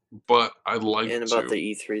it, but I'd like to. And about the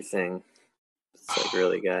E3 thing. It's like,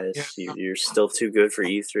 really, guys, you're still too good for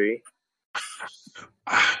E3.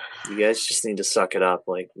 You guys just need to suck it up.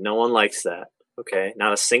 Like, no one likes that. Okay,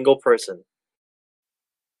 not a single person.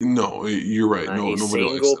 No, you're right. Not nobody likes a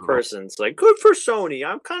single person's like, good for Sony.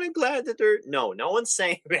 I'm kind of glad that they're. No one's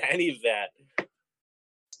saying any of that.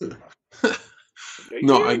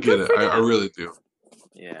 No, I get it. I really do.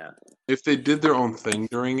 Yeah. If they did their own thing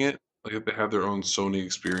during it, like if they had their own Sony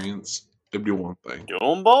experience, it'd be one thing. Do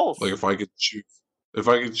them both. Like if I could choose,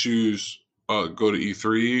 go to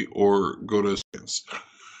E3 or go to,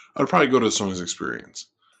 I'd probably go to Sony's experience.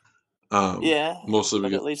 Mostly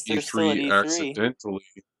because E3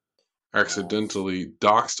 accidentally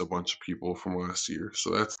doxed a bunch of people from last year. So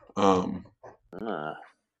that's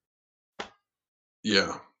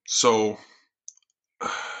yeah. So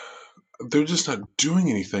they're just not doing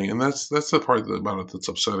anything, and that's the part about it that's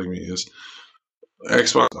upsetting me is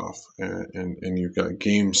Xbox off, and you've got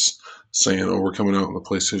games saying, "Oh, we're coming out on the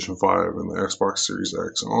PlayStation 5 and the Xbox Series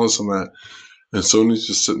X and all this and that," and Sony's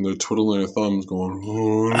just sitting there twiddling their thumbs, going,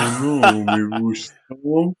 "Oh, I don't know, maybe we should. I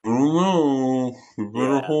don't know. We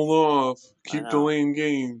better hold off. Keep delaying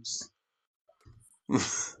games."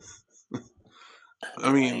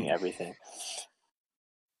 I mean, everything.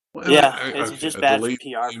 Well, it's just bad for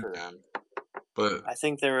PR for them. But I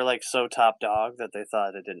think they were like so top dog that they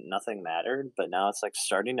thought nothing mattered, but now it's like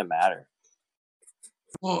starting to matter.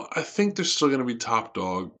 Well, I think they're still going to be top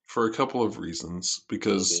dog for a couple of reasons,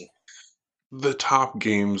 because the top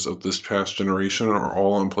games of this past generation are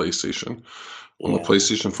all on PlayStation. On the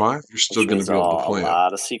PlayStation 5, you're still going to be able to play a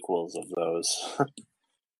lot of sequels of those.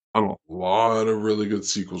 A lot of really good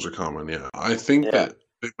sequels are coming, yeah. I think that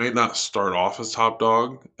they may not start off as top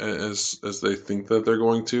dog as they think that they're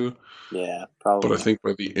going to. Yeah, probably. But I think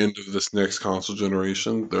by the end of this next console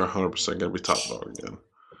generation, they're 100% going to be top dog again.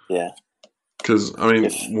 Yeah. Because, I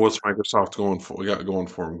mean, what's Microsoft going for? We got going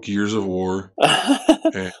for them Gears of War.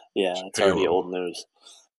 And it's already old news.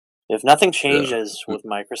 If nothing changes with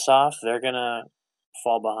Microsoft, they're going to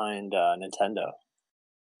fall behind Nintendo.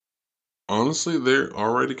 Honestly, they're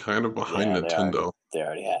already kind of behind Nintendo. They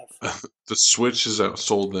already have. The Switch has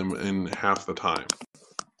outsold them in half the time.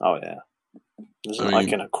 Oh, yeah.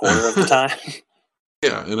 Like in a quarter of the time?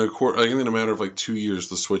 Yeah, in a quarter. Like in a matter of like 2 years,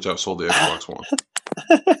 the Switch outsold the Xbox One.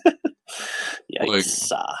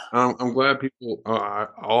 Yikes. I'm glad people.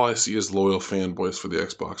 All I see is loyal fanboys for the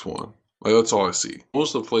Xbox One. Like that's all I see.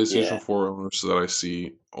 Most of the PlayStation 4 owners that I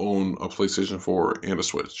see own a PlayStation 4 and a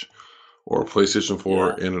Switch, or a PlayStation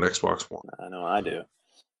 4 and an Xbox One. I know I do.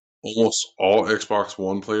 Almost all Xbox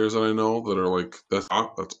One players that I know that are like that's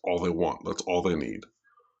all they want. That's all they need.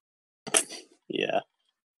 Yeah.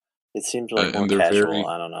 It seems like more and they're casual. very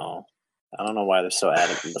I don't know. I don't know why they're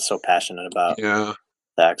so passionate about yeah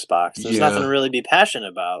the Xbox. There's nothing to yeah. really be passionate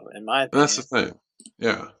about, in my And that's the opinion. thing.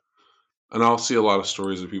 Yeah, and I'll see a lot of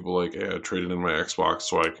stories of people like, "Hey, I traded in my Xbox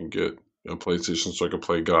so I can get a PlayStation, so I could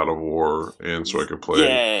play God of War, and so I could play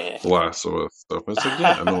Yeah. The Last of Us stuff." And it's like,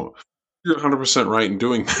 yeah, no, you're 100% right in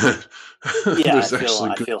doing that. Yeah, There's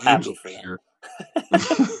actually I good feel games happy over for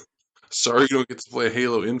them. here. Sorry, you don't get to play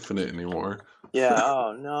Halo Infinite anymore. Yeah.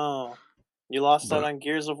 Oh no, you lost out But on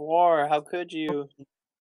Gears of War. How could you?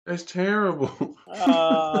 it's terrible.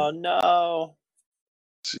 Oh no.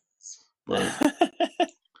 Jeez.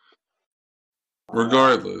 But Well,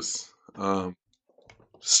 regardless,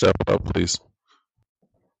 step up, please.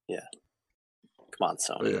 yeah. Come on,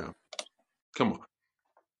 But Sony. yeah, come on.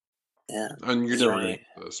 Yeah. And you're Is there never gonna any?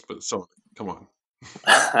 get this, but Sony, come on.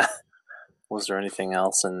 Was there anything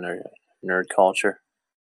else in nerd culture?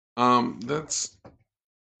 That's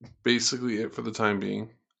basically it for the time being.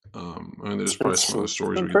 I mean, there's It's been probably some other it's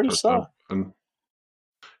stories been we could pretty touch on, slow. and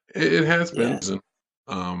it has been. Yeah.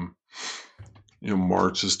 Um,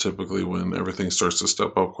 March is typically when everything starts to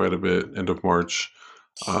step up quite a bit. End of March,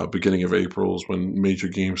 beginning of April is when major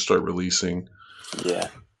games start releasing. Yeah.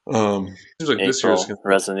 Seems like this year is April, gonna be.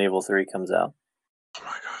 Resident Evil 3 comes out. Oh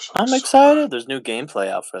my gosh, it I'm looks so good. excited. There's new gameplay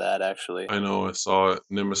out for that, actually. I know, I saw it.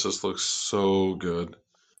 Nemesis looks so good.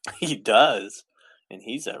 He does. And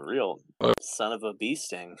he's a real Uh, son of a bee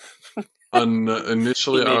sting. He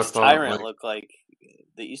Initially, I makes thought Tyrant like look like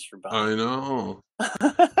the Easter I Bunny. know.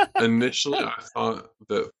 Initially, I thought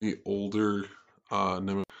that the older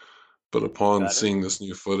Nemesis, but Is upon better? seeing this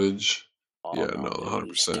new footage, Oh yeah, no, no, dude,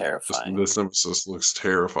 he's 100%. terrifying. This Nemesis looks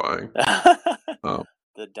terrifying. Um,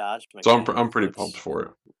 The dodge so mechanic I'm pretty pumped looks for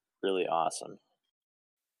it. really awesome.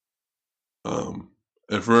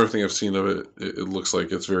 And from everything I've seen of it, it looks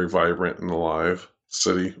like it's very vibrant and alive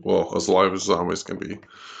city. Well, as alive as zombies can be.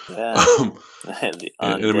 Yeah. The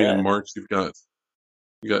And I mean, in undead. March you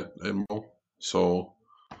got Emerald, so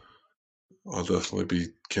I'll definitely be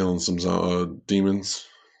killing some demons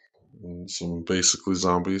and some basically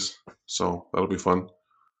zombies. So that'll be fun.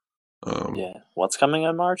 Yeah. What's coming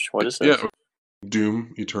in March? What is Yeah, this?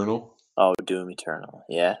 Doom Eternal. Oh, Doom Eternal.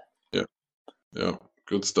 Yeah. Yeah, yeah,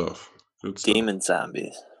 good stuff. Good stuff. Demon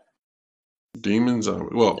zombies. Demons,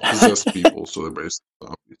 well, possessed people, so they're basically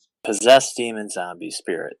zombies. Possessed demon zombie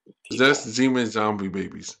spirit people. Possessed demon zombie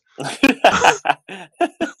babies.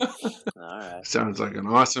 Alright. Sounds like an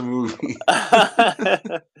awesome movie.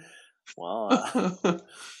 Well,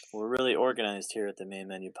 we're really organized here at the Main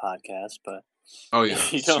Menu Podcast, but Oh yeah,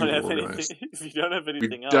 if you don't super have organized. anything, if you don't have We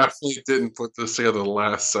anything else, definitely didn't put this together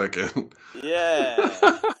last second. yeah,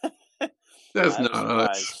 That's I have not a surprise.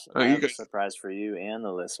 us. I You have a guys. surprise for you and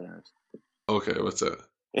the listeners. Okay, what's that?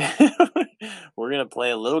 We're gonna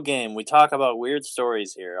play a little game. We talk about weird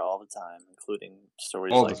stories here all the time, including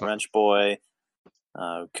stories All the like time. Wrench Boy,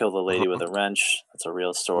 kill the lady with Uh-huh. a wrench. That's a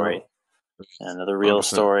real story. Oh, Another real 100%.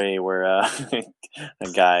 story where a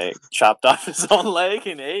guy chopped off his own leg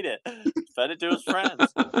and ate it, fed it to his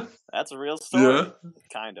friends. That's a real story, Yeah,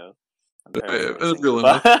 kind of. I'm it's paraphrasing, real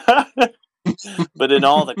enough. but in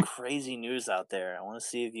all the crazy news out there, I want to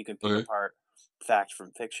see if you can pick Okay. apart fact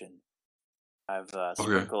from fiction. I've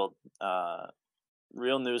sprinkled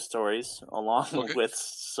real news stories along Okay. with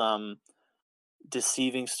some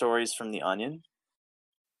deceiving stories from The Onion.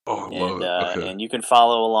 Oh, I love it. Okay. And you can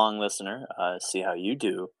follow along, listener, see how you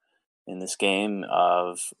do in this game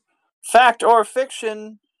of fact or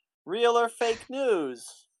fiction, real or fake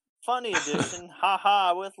news, funny edition,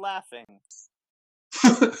 haha, with laughing.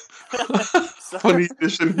 Funny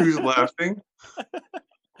edition. Who's laughing?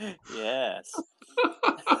 Yes.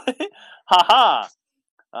 Haha.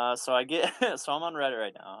 So I get. So I'm on Reddit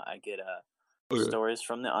right now. I get stories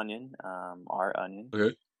from the Onion, our Onion.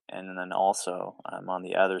 Okay. And then also I'm on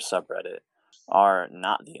the other subreddit, are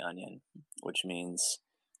not the Onion, which means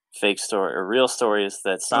fake story or real stories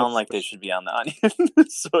that sound like they should be on the Onion.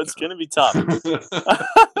 So it's gonna be tough.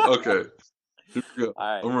 Okay. Here we go. All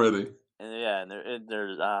right. I'm ready. And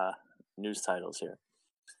there's news titles here.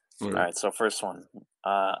 All right. So first one.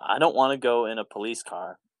 I don't want to go in a police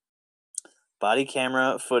car. Body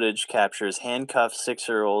camera footage captures handcuffed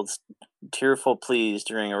 6-year-old's tearful pleas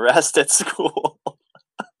during arrest at school.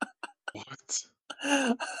 What?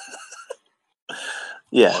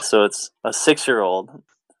 Yeah, so it's a 6-year-old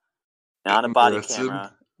on a body Arrested?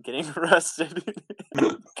 camera getting arrested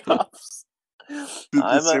in cuffs. Did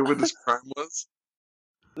they say what his crime was?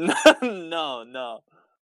 No.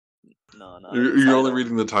 You're only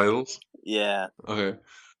reading the titles? Yeah. Okay.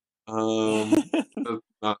 That's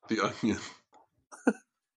not the Onion.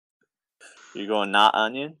 You're going not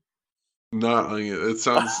Onion? Not onion. It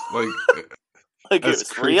sounds like like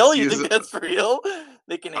it's real. You think that's real?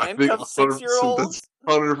 They can handcuff 6-year-olds.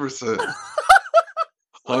 That's 100%.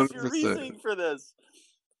 What's your reasoning for this?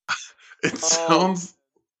 It sounds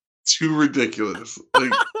too ridiculous.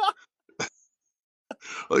 Like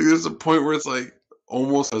there's a point where it's like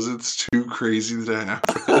almost as it's too crazy to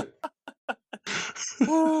happen.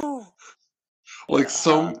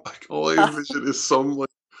 All I envision is some like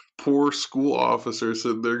poor school officer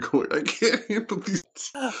sitting there going, I can't handle these.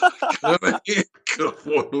 I gotta handcuff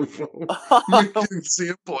one of them. Make an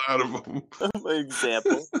example out of them. An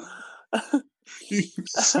example.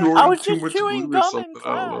 Snorting too much glue or something. I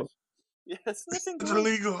don't know. Yeah, sniffing glue. It's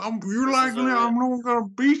illegal. You're like that. I'm not gonna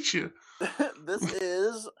beat you. This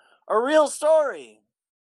is a real story.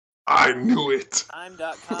 I knew it.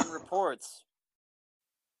 Time.com reports.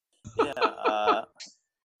 Yeah,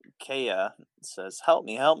 Kaya says, help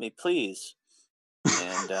me, please.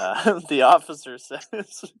 And the officer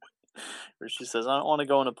says, or she says, I don't want to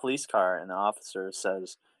go in a police car. And the officer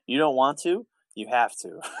says, you don't want to? You have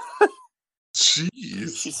to.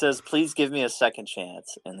 Jeez. She says, please give me a second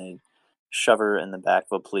chance. And they shove her in the back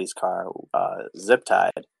of a police car, zip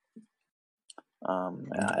tied. I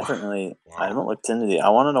haven't looked into I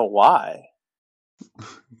want to know why.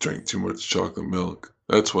 Drank too much chocolate milk.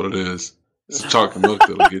 That's what it is. It's chocolate milk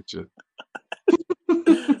that'll get you.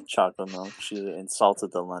 Chocolate milk. She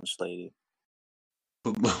insulted the lunch lady.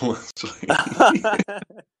 The lunch lady.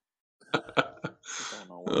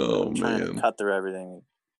 I'm trying to cut through everything.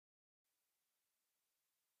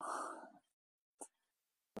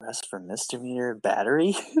 Arrest for misdemeanor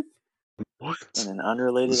battery? What? In an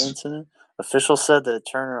unrelated incident? Officials said that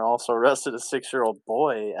Turner also arrested a 6-year-old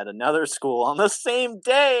boy at another school on the same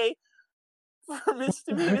day for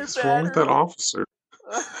misdemeanor What's wrong with that officer?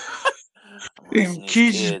 And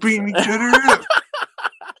kids beating each other up.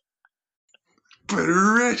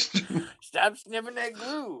 Better arrest him. Stop sniffing that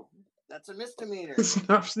glue. That's a misdemeanor.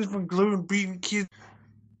 Stop sniffing glue and beating kids.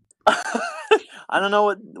 I don't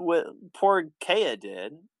know what poor Kaya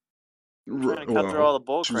did. I'm trying to cut through all the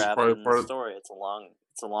bullcrap in the story. It's a long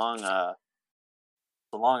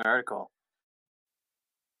article.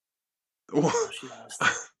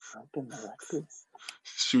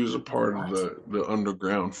 She was a part of the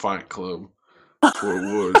underground fight club. That's what it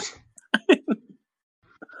was.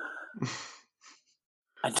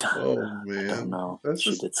 I don't know.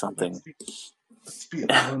 She did something. That's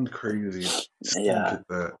beyond crazy. Yeah. Get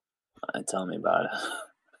that. Tell me about it.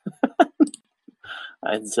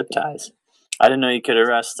 I had zip ties. I didn't know you could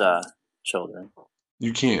arrest children.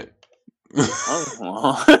 You can't.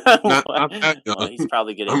 Well, he's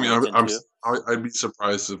probably getting into. I'd be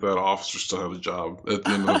surprised if that officer still had a job at the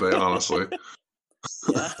end of the day, honestly.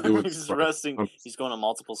 Yeah, he's arresting. He's going to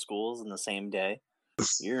multiple schools in the same day.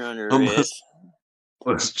 You're under arrest.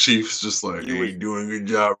 Unless Chief's just like, hey, you're doing a good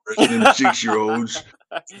job arresting 6-year-olds.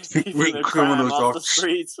 With criminals off the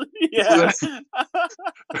streets. Yeah.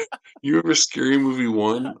 You remember Scary Movie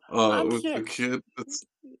 1 with the kid?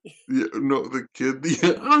 The kid.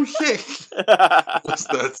 Yeah, I'm sick. That's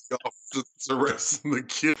the officer that's arresting the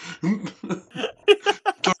kid.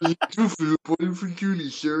 For Julie,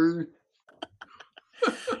 sir.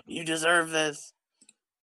 You deserve this.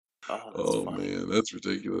 Oh man, that's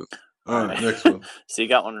ridiculous. All right, next one. So you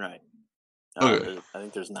got one right. Okay. I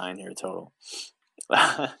think there's 9 here total.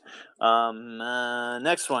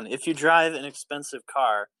 Next one. If you drive an expensive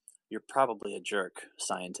car, you're probably a jerk,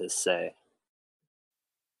 scientists say.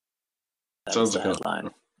 Sounds like an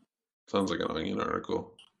Onion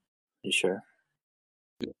article. You sure?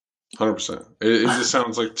 Yeah, 100%. It just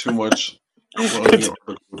sounds like too much Onion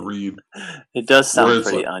article to read. It does sound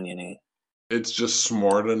pretty oniony. It's just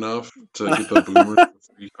smart enough to get the boomers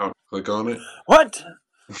to click on it. What?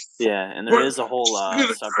 Yeah, and there is a whole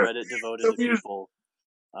subreddit devoted to people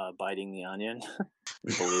biting the onion,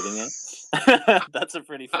 believing it. That's a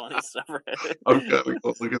pretty funny subreddit. I've got to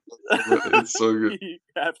go look at that. It's so good. You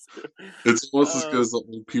have to. It's almost as good as the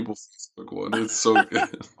old people Facebook one. It's so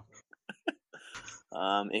good.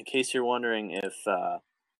 In case you're wondering if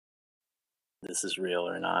this is real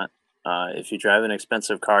or not, if you drive an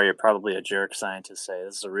expensive car, you're probably a jerk, scientists say.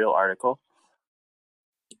 This is a real article.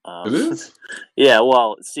 It is? Yeah,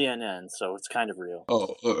 well, CNN, so it's kind of real.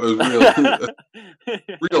 Oh, real.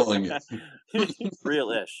 Real onion.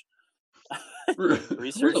 Real-ish.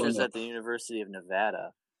 Researchers at the University of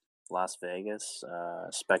Nevada, Las Vegas,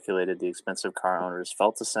 speculated the expensive car owners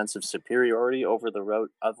felt a sense of superiority over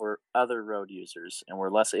other road users and were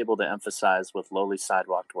less able to emphasize with lowly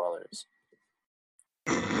sidewalk dwellers.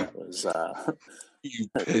 That was you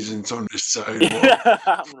peasants on the sidewalk. Yeah,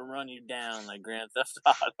 I'm gonna run you down like Grand Theft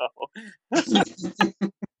Auto.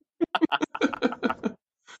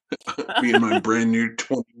 Me and my brand new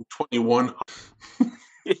 2021.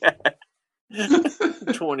 Yeah.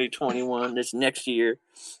 2021, this next year.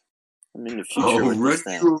 I'm in the future with this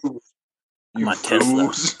thing. My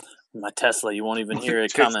Tesla. My Tesla, you won't even hear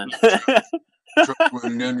it coming. Truck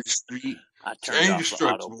running down the street. I turned off the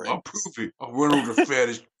auto brake. I'll prove it. I'll run over the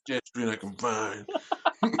fattest pedestrian I can find.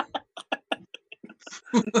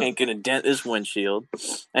 Ain't gonna dent this windshield.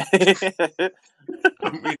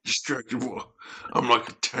 I'm indestructible. I'm like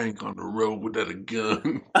a tank on the road without a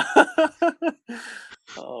gun.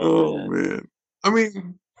 Oh man. I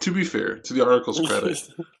mean, to be fair, to the article's credit,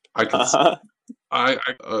 I can see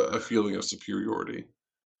a feeling of superiority.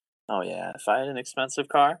 Oh yeah, if I had an expensive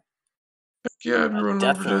car, yeah, I'd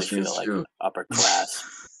definitely feel like upper class.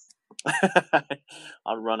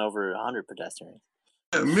 I'd run over 100 pedestrians.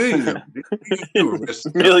 Yeah, millions.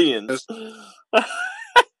 Millions.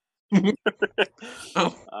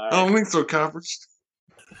 I don't think so, coppers.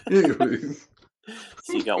 Anyways.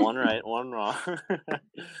 So you got one right, one wrong.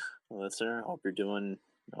 Listener, hope you're doing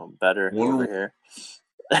better over here.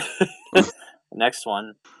 Next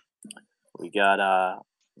one, we got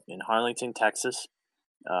in Harlington, Texas.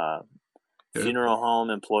 Funeral home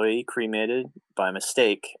employee cremated by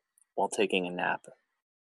mistake while taking a nap.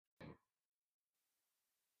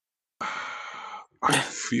 I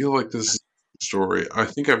feel like this is a story. I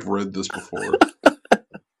think I've read this before.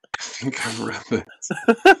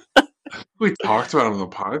 We talked about it on the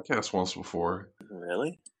podcast once before.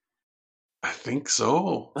 Really? I think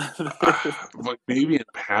so. Like maybe in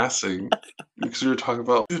passing. Because we were talking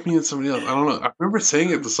about me and somebody else. I don't know. I remember saying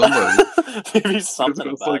it to somebody. Maybe something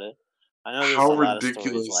about it. I know there's a lot of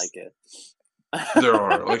stories like it. There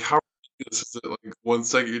are. Like, how ridiculous is it? Like, 1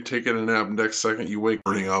 second you're taking a nap, next second you wake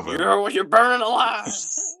burning oven. You're burning alive!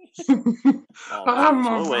 I'm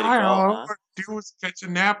on fire. All I want to do is catch a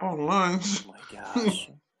nap on lunch. Oh my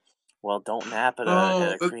gosh. Well, don't nap at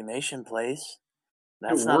a cremation place.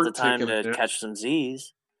 That's not the time to catch some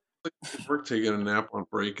Z's. We're taking a nap on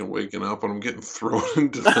break and waking up, and I'm getting thrown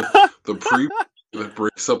into the pre that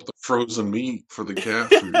breaks up the frozen meat for the cat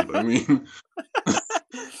food. I mean,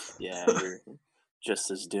 yeah, you're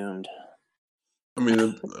just as doomed. I mean,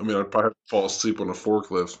 I'd probably fall asleep on a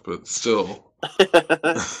forklift, but still.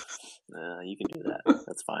 You can do that.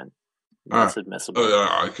 That's fine. That's admissible. Yeah,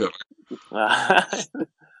 I could.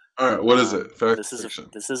 All right, what is it? Fact fiction?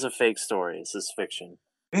 This is a fake story. This is fiction.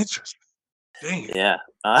 Interesting. Dang it. Yeah.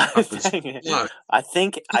 I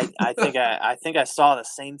think I saw the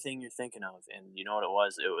same thing you're thinking of, and you know what it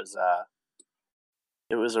was?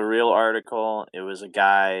 It was a real article. It was a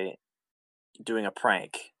guy doing a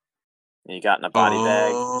prank, and he got in a body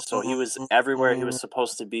bag. So he was everywhere he was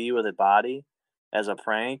supposed to be with a body as a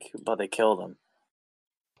prank, but they killed him.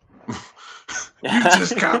 You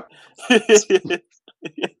just got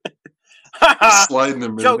sliding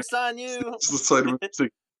him in. Joke's on you. Sliding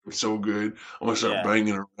him so good. I'm gonna start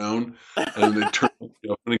banging around, and they turn me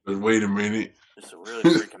up, and he goes, "Wait a minute, this will really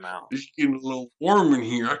freak him out. It's getting a little warm in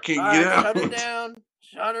here. I can't get out. Shut her down.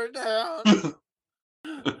 Shut her down."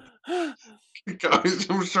 Guys,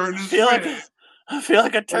 I'm starting to I feel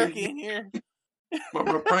like a turkey in here. My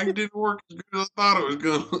prank didn't work as good as I thought it was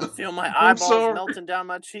gonna. I feel my eyeballs melting down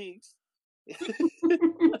my cheeks.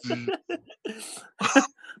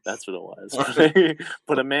 That's what it was.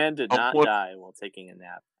 But a man did not die while taking a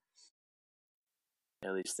nap.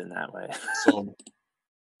 At least in that way. So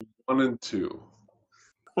 1 and 2.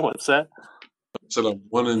 What's that? I said I'm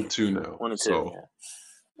 1 and 2 now. 1 and 2. So,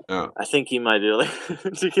 yeah. I think you might be able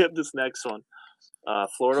to get this next one.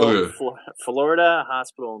 Florida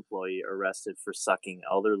hospital employee arrested for sucking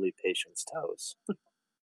elderly patient's toes.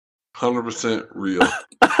 100% real.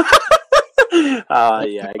 Yeah,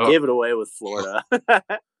 I gave it away with Florida.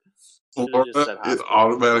 Florida, it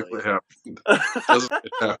automatically happened. Doesn't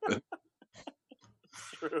it happen?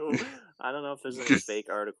 True. I don't know if there's any fake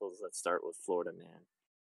articles that start with Florida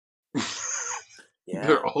man. Yeah,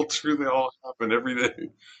 they're all true. They all happen every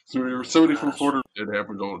day. Somebody from Florida, it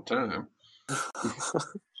happens all the time.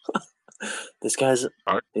 This guy's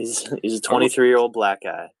he's a 23-year-old black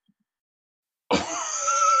guy.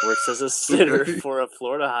 Works as a sitter for a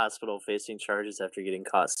Florida hospital facing charges after getting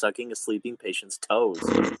caught sucking a sleeping patient's toes.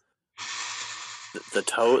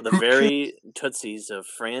 The very tootsies of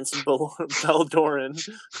France Beldoran.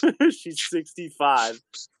 She's 65.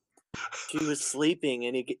 She was sleeping,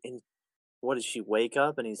 and what did she wake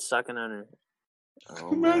up and he's sucking on her?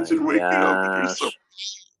 Oh, imagine waking up and you're so...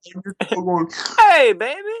 Hey,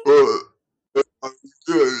 baby. I'm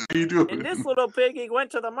good. How you doing? And this little piggy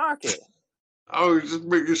went to the market. I was just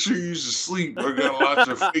making sure you was asleep. I got lots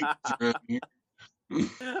of fakes around here.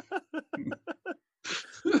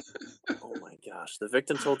 Oh my gosh. The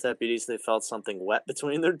victim told deputies they felt something wet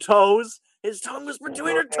between their toes. His tongue was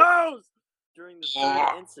between her toes! During the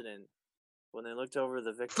third incident, when they looked over,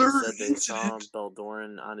 the victim said they saw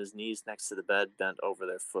Baldorin on his knees next to the bed, bent over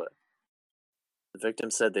their foot. The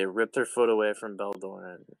victim said they ripped their foot away from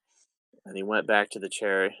Baldorin, and he went back to the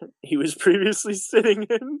chair he was previously sitting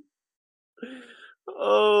in.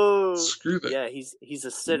 Oh, screw that. Yeah, he's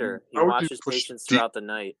a sitter. He watches patients throughout the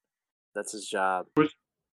night. That's his job.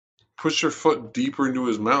 Push your foot deeper into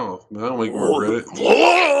his mouth. That'll make him regret it.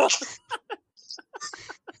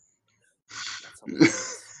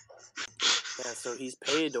 Yeah, so he's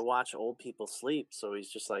paid to watch old people sleep. So he's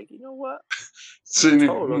just like, you know what? Your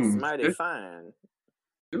toe looks mighty fine.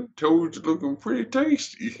 Your toes looking pretty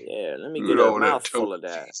tasty. Yeah, let me get a mouthful of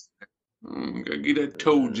that. Gotta get that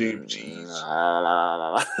toe jam cheese.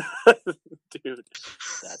 Dude,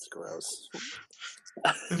 that's gross.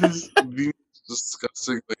 It is the most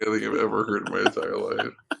disgusting thing I think I've ever heard in my entire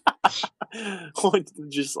life.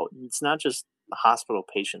 It's not just hospital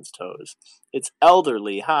patients' toes. It's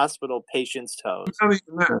elderly hospital patients' toes. It's not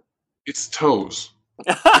even that. It's toes.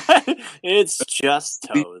 It's just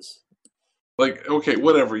toes. Like, okay,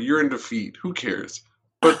 whatever. You're in defeat. Who cares?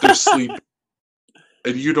 But they're sleeping.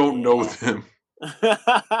 And you don't know them.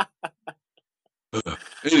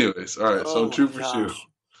 Anyways, all right. So 2 for 2.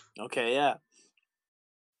 Okay, yeah.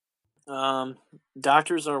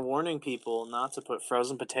 Doctors are warning people not to put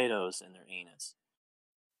frozen potatoes in their anus.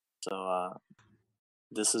 So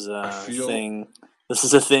this is a thing. This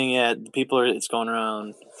is a thing. Yeah, it's going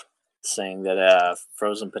around saying that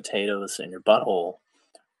frozen potatoes in your butthole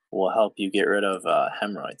will help you get rid of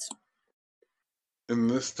hemorrhoids. In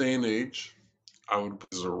this day and age, I would put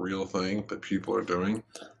this is a real thing that people are doing.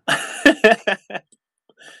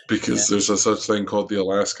 Because there's a such thing called the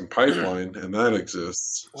Alaskan Pipeline, and that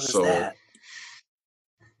exists. What is that?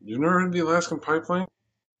 You never heard of the Alaskan Pipeline?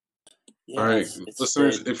 Yeah, all right,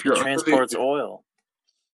 listeners, if you're transports oil.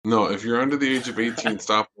 No, if you're under the age of 18,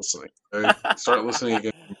 stop listening. Okay? Start listening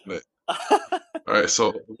again in a minute. All right,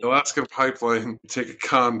 so the Alaskan Pipeline, you take a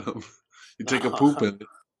condom, you take a poop in it,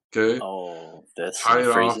 okay? Oh, that's tie it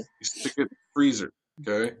off, you stick it in the freezer,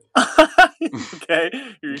 okay? Okay,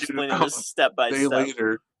 you're explaining this step by step. A day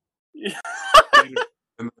later, and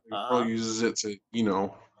the girl uses it to,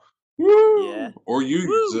 woo, or you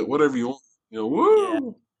use it, whatever you want,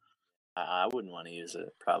 woo. Yeah. I wouldn't want to use it,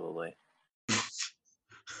 probably.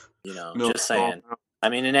 Just saying. I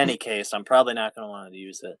mean, in any case, I'm probably not going to want to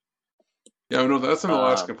use it. Yeah, no, that's an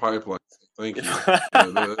Alaskan Pipeline. Thank you.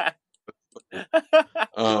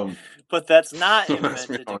 But that's not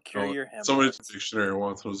invented to cure your hemorrhoids. Somebody's dictionary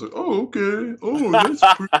once, I was like, oh, okay. Oh, that's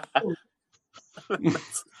pretty cool.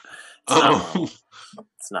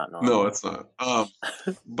 It's not normal. No, it's not.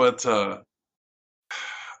 But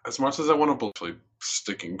as much as I want to believe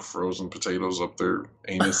sticking frozen potatoes up their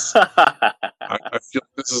anus, I feel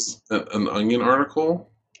like this is an Onion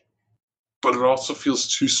article, but it also feels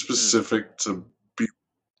too specific to be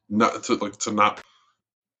not.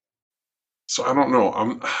 So I don't know.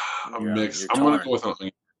 I'm mixed. I'm gonna go with an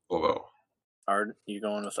Onion article though. Are you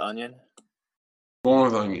going with Onion? Going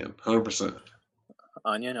with Onion, 100%.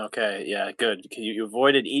 Onion, okay, yeah, good. You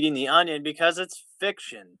avoided eating the onion because it's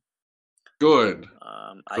fiction. Good. Good.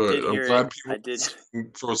 I'm glad people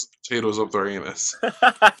throw potatoes up their anus.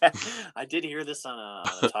 I did hear this on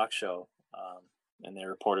a talk show, and they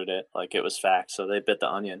reported it like it was fact. So they bit the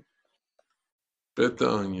onion. Bit the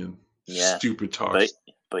onion. Yeah. Stupid talk.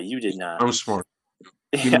 But you did not. I'm smart.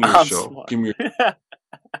 Give me your show. Smart.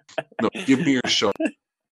 Give me your show.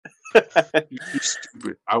 You're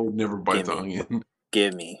stupid. I would never bite the onion.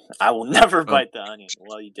 Give me. I will never bite the onion.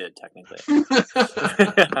 Well, you did, technically.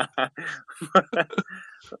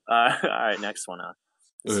 All right, next one up.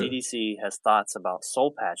 The CDC has thoughts about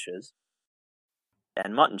soul patches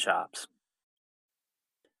and mutton chops.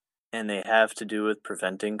 And they have to do with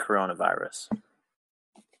preventing coronavirus.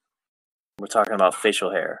 We're talking about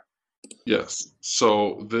facial hair. Yes.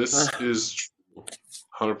 So this is true.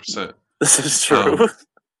 100%. This is true.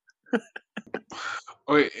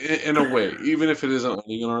 Okay, in a way, even if it is an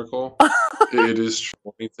Onion article, it is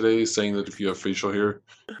true today saying that if you have facial hair,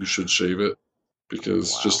 you should shave it.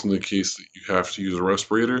 Because just in the case that you have to use a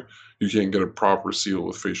respirator, you can't get a proper seal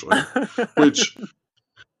with facial hair. Which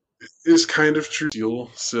is kind of true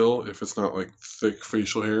still, if it's not like thick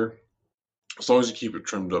facial hair. As long as you keep it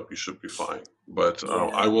trimmed up, you should be fine. But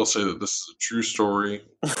I will say that this is a true story,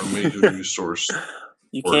 a major news source.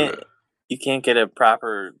 You You can't get a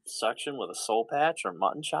proper suction with a soul patch or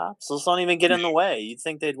mutton chops. Those don't even get in the way. You'd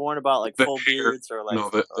think they'd warn about like full beards or like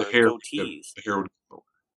the hair goatees. The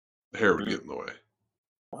hair would get in the way.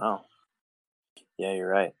 Wow. Yeah, you're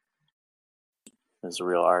right. It's a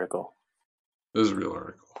real article. This is a real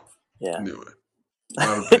article. Yeah. Knew it.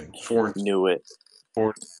 Not a thing. 4 and Knew it.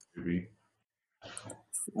 4 baby.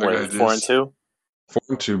 Wait, 4 and 2? 4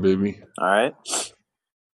 and 2, baby. All right.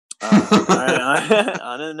 All right.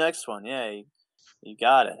 On to the next one. Yeah, you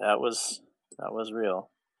got it. That was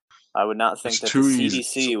real. I would not think that the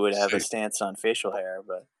CDC would have a stance on facial hair,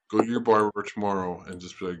 but go to your barber tomorrow and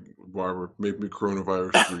just be like, barber, make me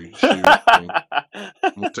coronavirus free.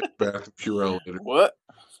 We'll take a bath in Purell later. What?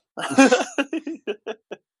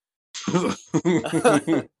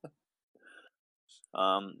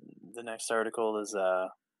 The next article is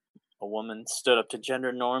a woman stood up to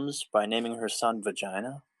gender norms by naming her son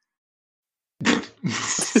Vagina.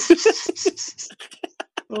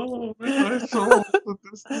 Oh man, I so hope that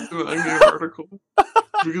this is an Onion article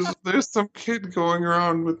because there's some kid going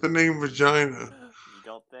around with the name Vagina. You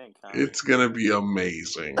don't think, huh? It's gonna be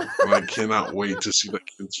amazing, and I cannot wait to see that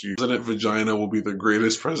kid's future. President Vagina will be the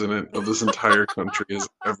greatest president of this entire country has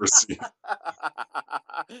ever seen.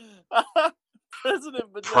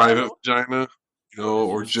 President Vagina. Private Vagina,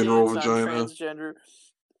 or General Vagina. Transgender.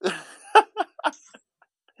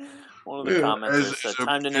 One of the comments said,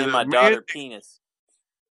 "Time to name my daughter Penis."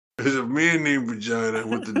 There's a man named Vagina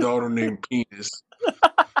with a daughter named Penis.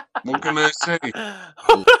 What can I say?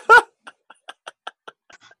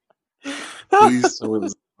 Please tell me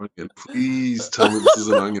this is an onion. Please tell me this is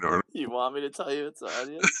an Onion article. You want me to tell you it's an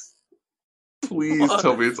onion? Please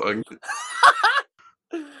tell me it's Onion.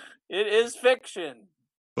 It is fiction.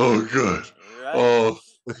 Oh, good. Right?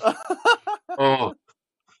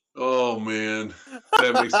 Oh, man.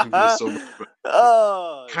 That makes me feel so much better.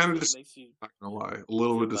 Oh, kind of just makes you, not gonna lie, a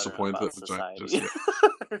little bit disappointed that Vagina just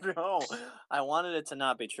No, I wanted it to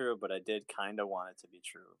not be true, but I did kind of want it to be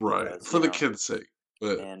true. Right, because, for the kid's sake.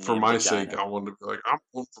 But for my sake, I wanted to be like, I'm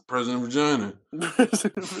voting for President Vagina.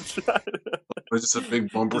 President Vagina. There's just a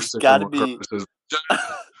big bumper sticker on my car that says Vagina.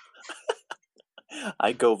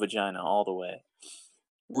 I go Vagina all the way.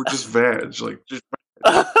 Or just Vag, like just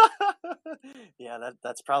yeah,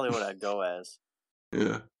 that's probably what I'd go as.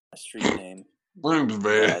 Yeah. My street name. My name's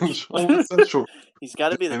Vag. He's got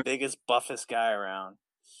to be the biggest, buffest guy around.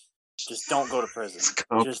 Just don't go to prison.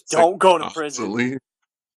 Just don't go to prison.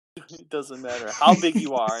 It doesn't matter how big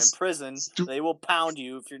you are. In prison, they will pound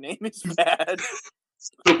you if your name is bad.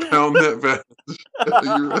 Still pound that bad.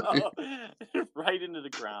 You're right. Right into the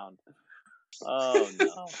ground. Oh,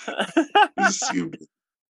 no. You see him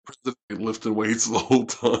lifting weights the whole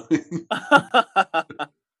time.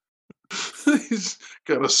 He's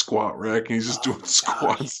got a squat rack and he's just doing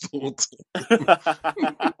squats the whole time.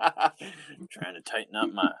 I'm trying to tighten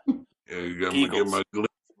up my you got to get my glutes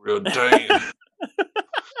real tight.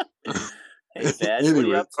 Hey, Dad, what are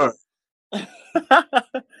you up to?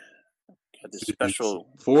 Got this special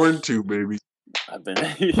 4 and 2, baby. I've been.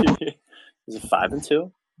 Is it 5 and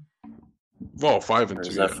 2? Well, 5 and 2.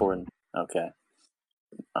 Is that 4 and? Okay.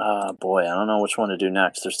 Boy, I don't know which one to do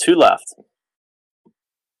next. There's 2 left.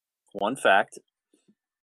 One fact,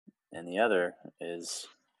 and the other is,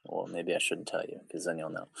 well, maybe I shouldn't tell you because then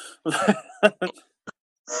you'll know.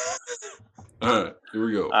 All right, here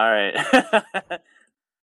we go. All right.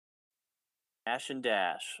 Ash and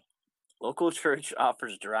Dash. Local church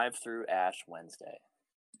offers drive-through Ash Wednesday.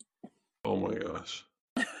 Oh my gosh.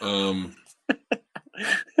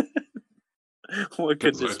 What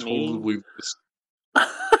could this mean? I totally believe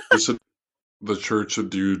this is the church should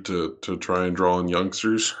do to try and draw in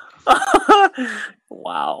youngsters.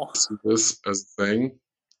 Wow. See this as a thing.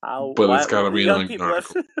 It's got to be an Onion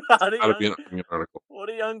article. What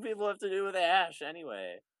do young people have to do with Ash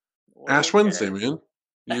anyway? Ash Wednesday, man.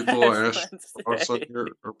 You get a little Ash cross on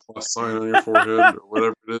or plus sign on your forehead or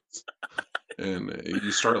whatever it is, and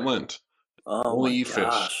you start Lent. Only eat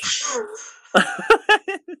fish.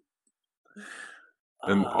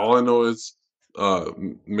 And all I know is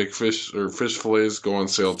McFish or fish fillets go on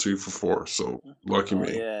sale 2 for $4. So lucky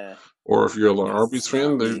me. Yeah. Or if you're an Arby's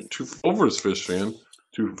fan, they're 2 for Over's fish fan,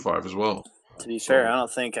 2 for $5 as well. To be fair, I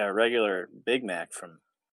don't think a regular Big Mac from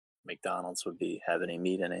McDonald's would have any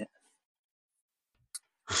meat in it.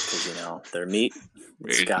 Because, their meat,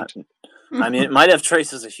 it's got, it might have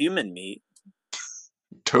traces of human meat.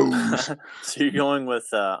 Toes. So you're going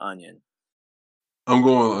with onion. I'm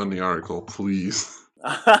going on the article, please.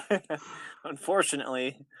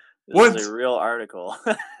 Unfortunately, this is a real article.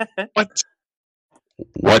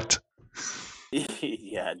 What?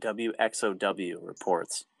 Yeah, WXOW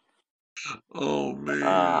reports. Oh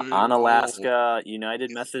man! On Alaska,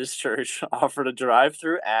 United Methodist Church offered a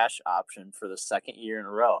drive-through ash option for the second year in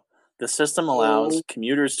a row. The system allows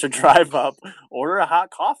commuters to drive up, order a hot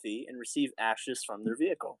coffee, and receive ashes from their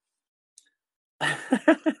vehicle.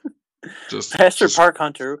 Pastor Park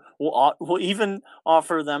Hunter will even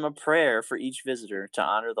offer them a prayer for each visitor to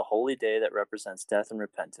honor the holy day that represents death and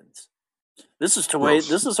repentance. This is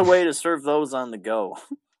a way to serve those on the go.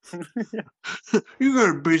 You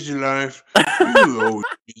got a busy life.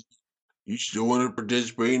 You still want to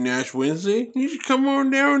participate in Ash Wednesday? You should come on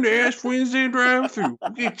down to Ash Wednesday drive-through.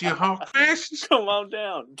 Get you hot classes. Come on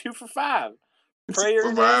down. 2 for $5. Prayer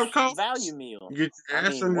and ash value meal. Get your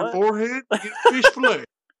ass on your forehead. Get fish fillet.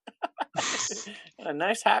 And a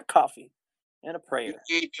nice hot coffee and a prayer.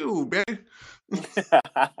 You, baby.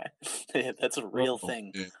 That's a real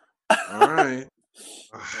thing. Yeah. All right.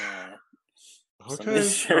 Okay. All right.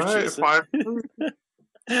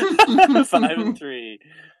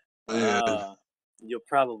 5-3. You'll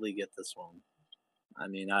probably get this one. I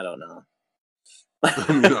mean, I don't know.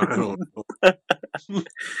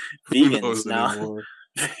 Vegans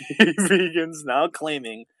now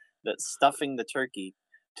claiming that stuffing the turkey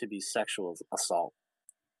to be sexual assault.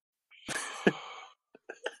 That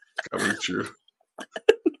be true.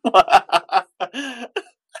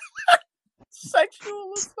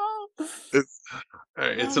 Sexual assault.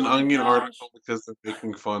 It's an Onion article because they're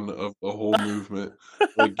making fun of the whole movement.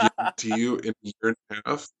 Like, to you in a year and a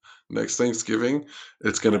half, next Thanksgiving,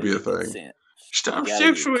 it's going to be a thing. Stop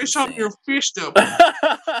sexually assaulting your fist up.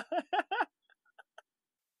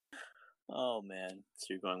 Oh man, so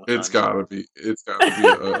you're going with It's gotta be an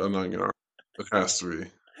Onion article. It has to be.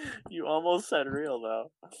 You almost said real though.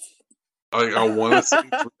 I want to say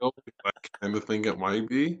it's real, but I kind of think it might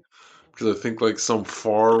be. Because I think like some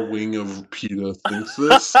far wing of PETA thinks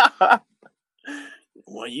this.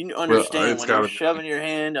 Well, you understand when you're shoving your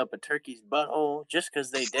hand up a turkey's butthole just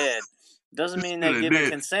because they dead doesn't mean they're giving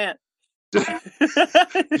consent. Did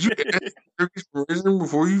you ask turkey's permission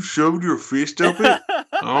before you shoved your fist up it? I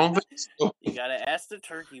don't think so. You gotta ask the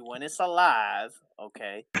turkey when it's alive,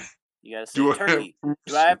 okay? You gotta say, turkey,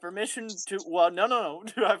 do I have permission to... Well, no.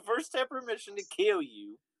 Do I first have permission to kill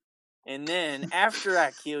you? And then, after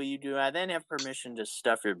I kill you, do I then have permission to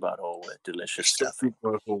stuff your butthole with delicious stuff? Stuff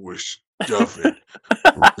your butthole with stuffing.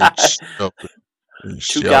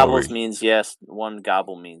 Two gobbles means yes. One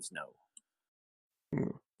gobble means no.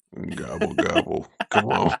 Gobble, gobble. Come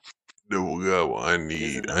on. Double gobble. I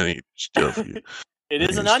need to stuff you. It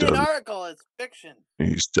is an Onion article. It's fiction.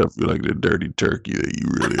 You stuff you like the dirty turkey that you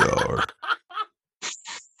really are.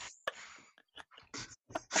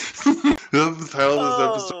 That's the title of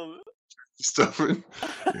this episode. Stuffing.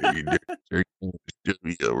 You dirty turkey. Just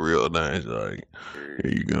be a real nice, like,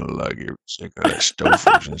 you're gonna like every second of that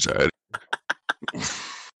stuffing inside it.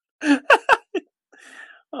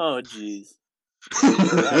 Oh, jeez.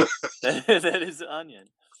 That is Onion.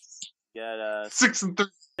 You got 6 and 3.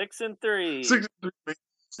 6 and 3. 6 and 3.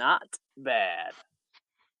 Not bad.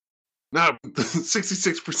 No,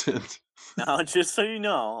 66%. Now, just so you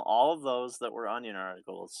know, all of those that were Onion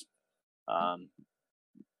articles,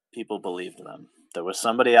 people believed them. There was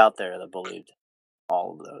somebody out there that believed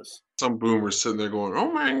all of those. Some boomer sitting there going,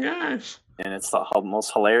 "Oh my gosh!" And it's the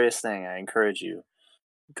most hilarious thing. I encourage you,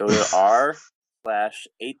 go to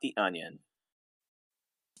r/8theonion.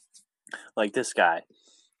 Like this guy.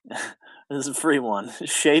 This is a free one.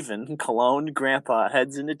 Shaven, cologne grandpa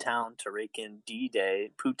heads into town to rake in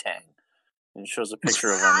D-Day Poo-Tang. And it shows a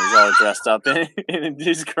picture of him. He's all dressed up in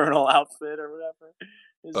his colonel outfit or whatever.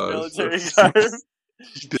 His military garb.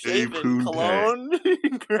 Shaven, cologne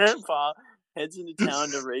grandpa heads into town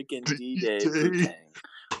to rake in D-Day Poo-Tang.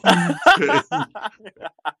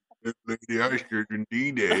 Lady, I sure can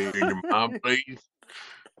D-Day in my place.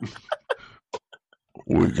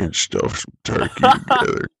 We can stuff some turkey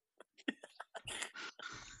together.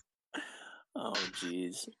 Oh,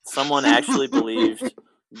 jeez. Someone actually believed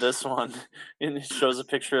this one. And it shows a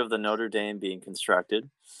picture of the Notre Dame being constructed.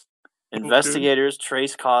 Investigators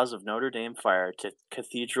trace cause of Notre Dame fire to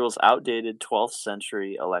cathedral's outdated 12th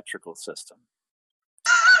century electrical system.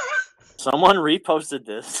 Someone reposted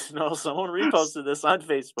this on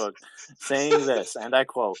Facebook saying this, and I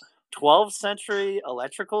quote, 12th century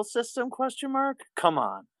electrical system, ? Come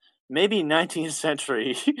on. Maybe 19th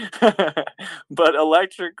century. But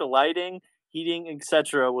electric lighting, heating,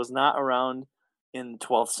 etc. was not around in the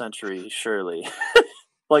 12th century, surely.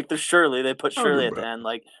 Like the surely, they put surely at the end,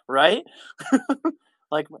 like, right?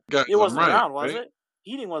 Like, it wasn't around, was it?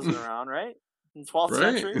 Heating wasn't around, right? In 12th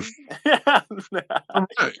century?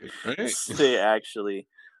 Right. They actually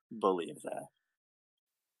believe that.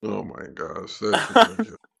 Oh my gosh, that's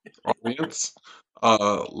ridiculous. Audience,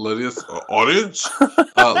 let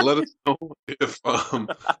us know if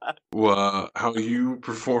how you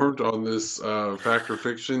performed on this fact or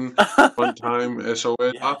fiction fun time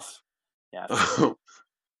SOS. Yes.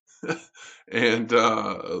 And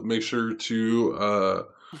make sure to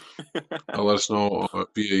let us know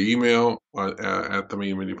via email at the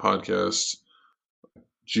Main Menu Podcast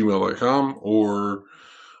gmail.com, or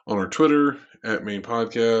on our Twitter at Main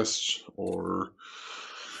Podcast, or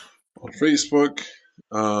on Facebook.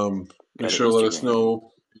 Make sure to let us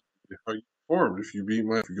know how you performed. If you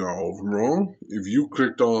got all of them wrong, if you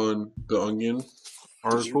clicked on the Onion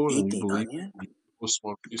articles and you believe it was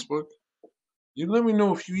on Facebook, you let me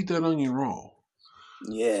know if you eat that onion raw.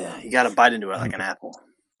 Yeah, you gotta bite into it like an apple.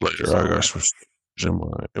 Later, I got some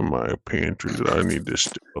in my pantry that I need to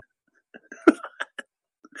stuff.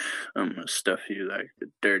 I'm gonna stuff you like the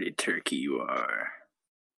dirty turkey you are.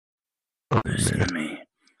 Oh, listen to me.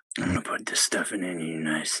 I'm gonna put the stuffing in you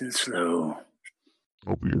nice and slow.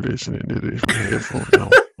 Hope you're listening to this with headphones on.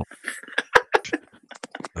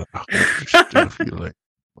 I hope you stuff you like.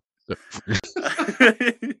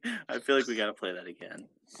 I feel like we gotta play that again.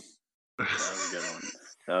 That was a good one.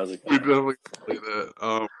 We definitely play that.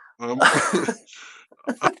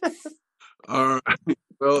 All right.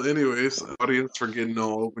 Well, anyways, audience, for getting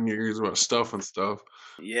all open your ears about stuff and stuff.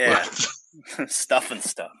 Yeah. Stuff and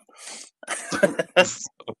stuff.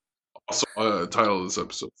 Also, title of this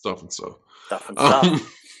episode, Stuff and Stuff. Stuff and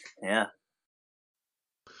stuff. Yeah.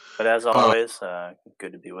 But as always,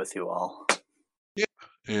 good to be with you all. Yeah.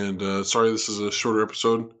 And sorry this is a shorter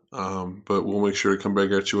episode, but we'll make sure to come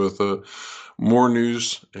back at you with more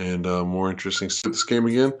news and more interesting stuff at this game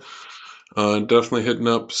again. Definitely hitting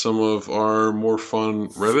up some of our more fun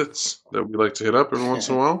Reddits that we like to hit up every once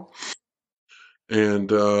in a while.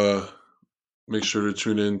 And make sure to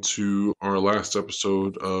tune in to our last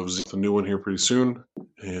episode of the new one here pretty soon.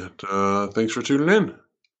 And thanks for tuning in.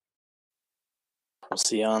 We'll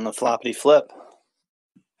see you on the floppity flip.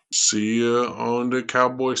 See you on the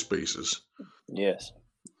Cowboy Spaces. Yes.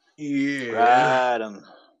 Yeah. Ride 'em.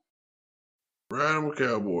 Ride 'em,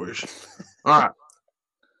 Cowboys. All right.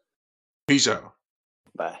 Peace out.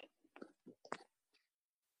 Bye.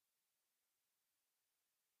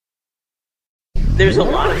 There's a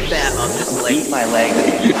lot of fat on this leg. My leg.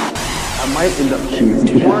 I might end up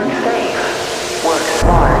choosing.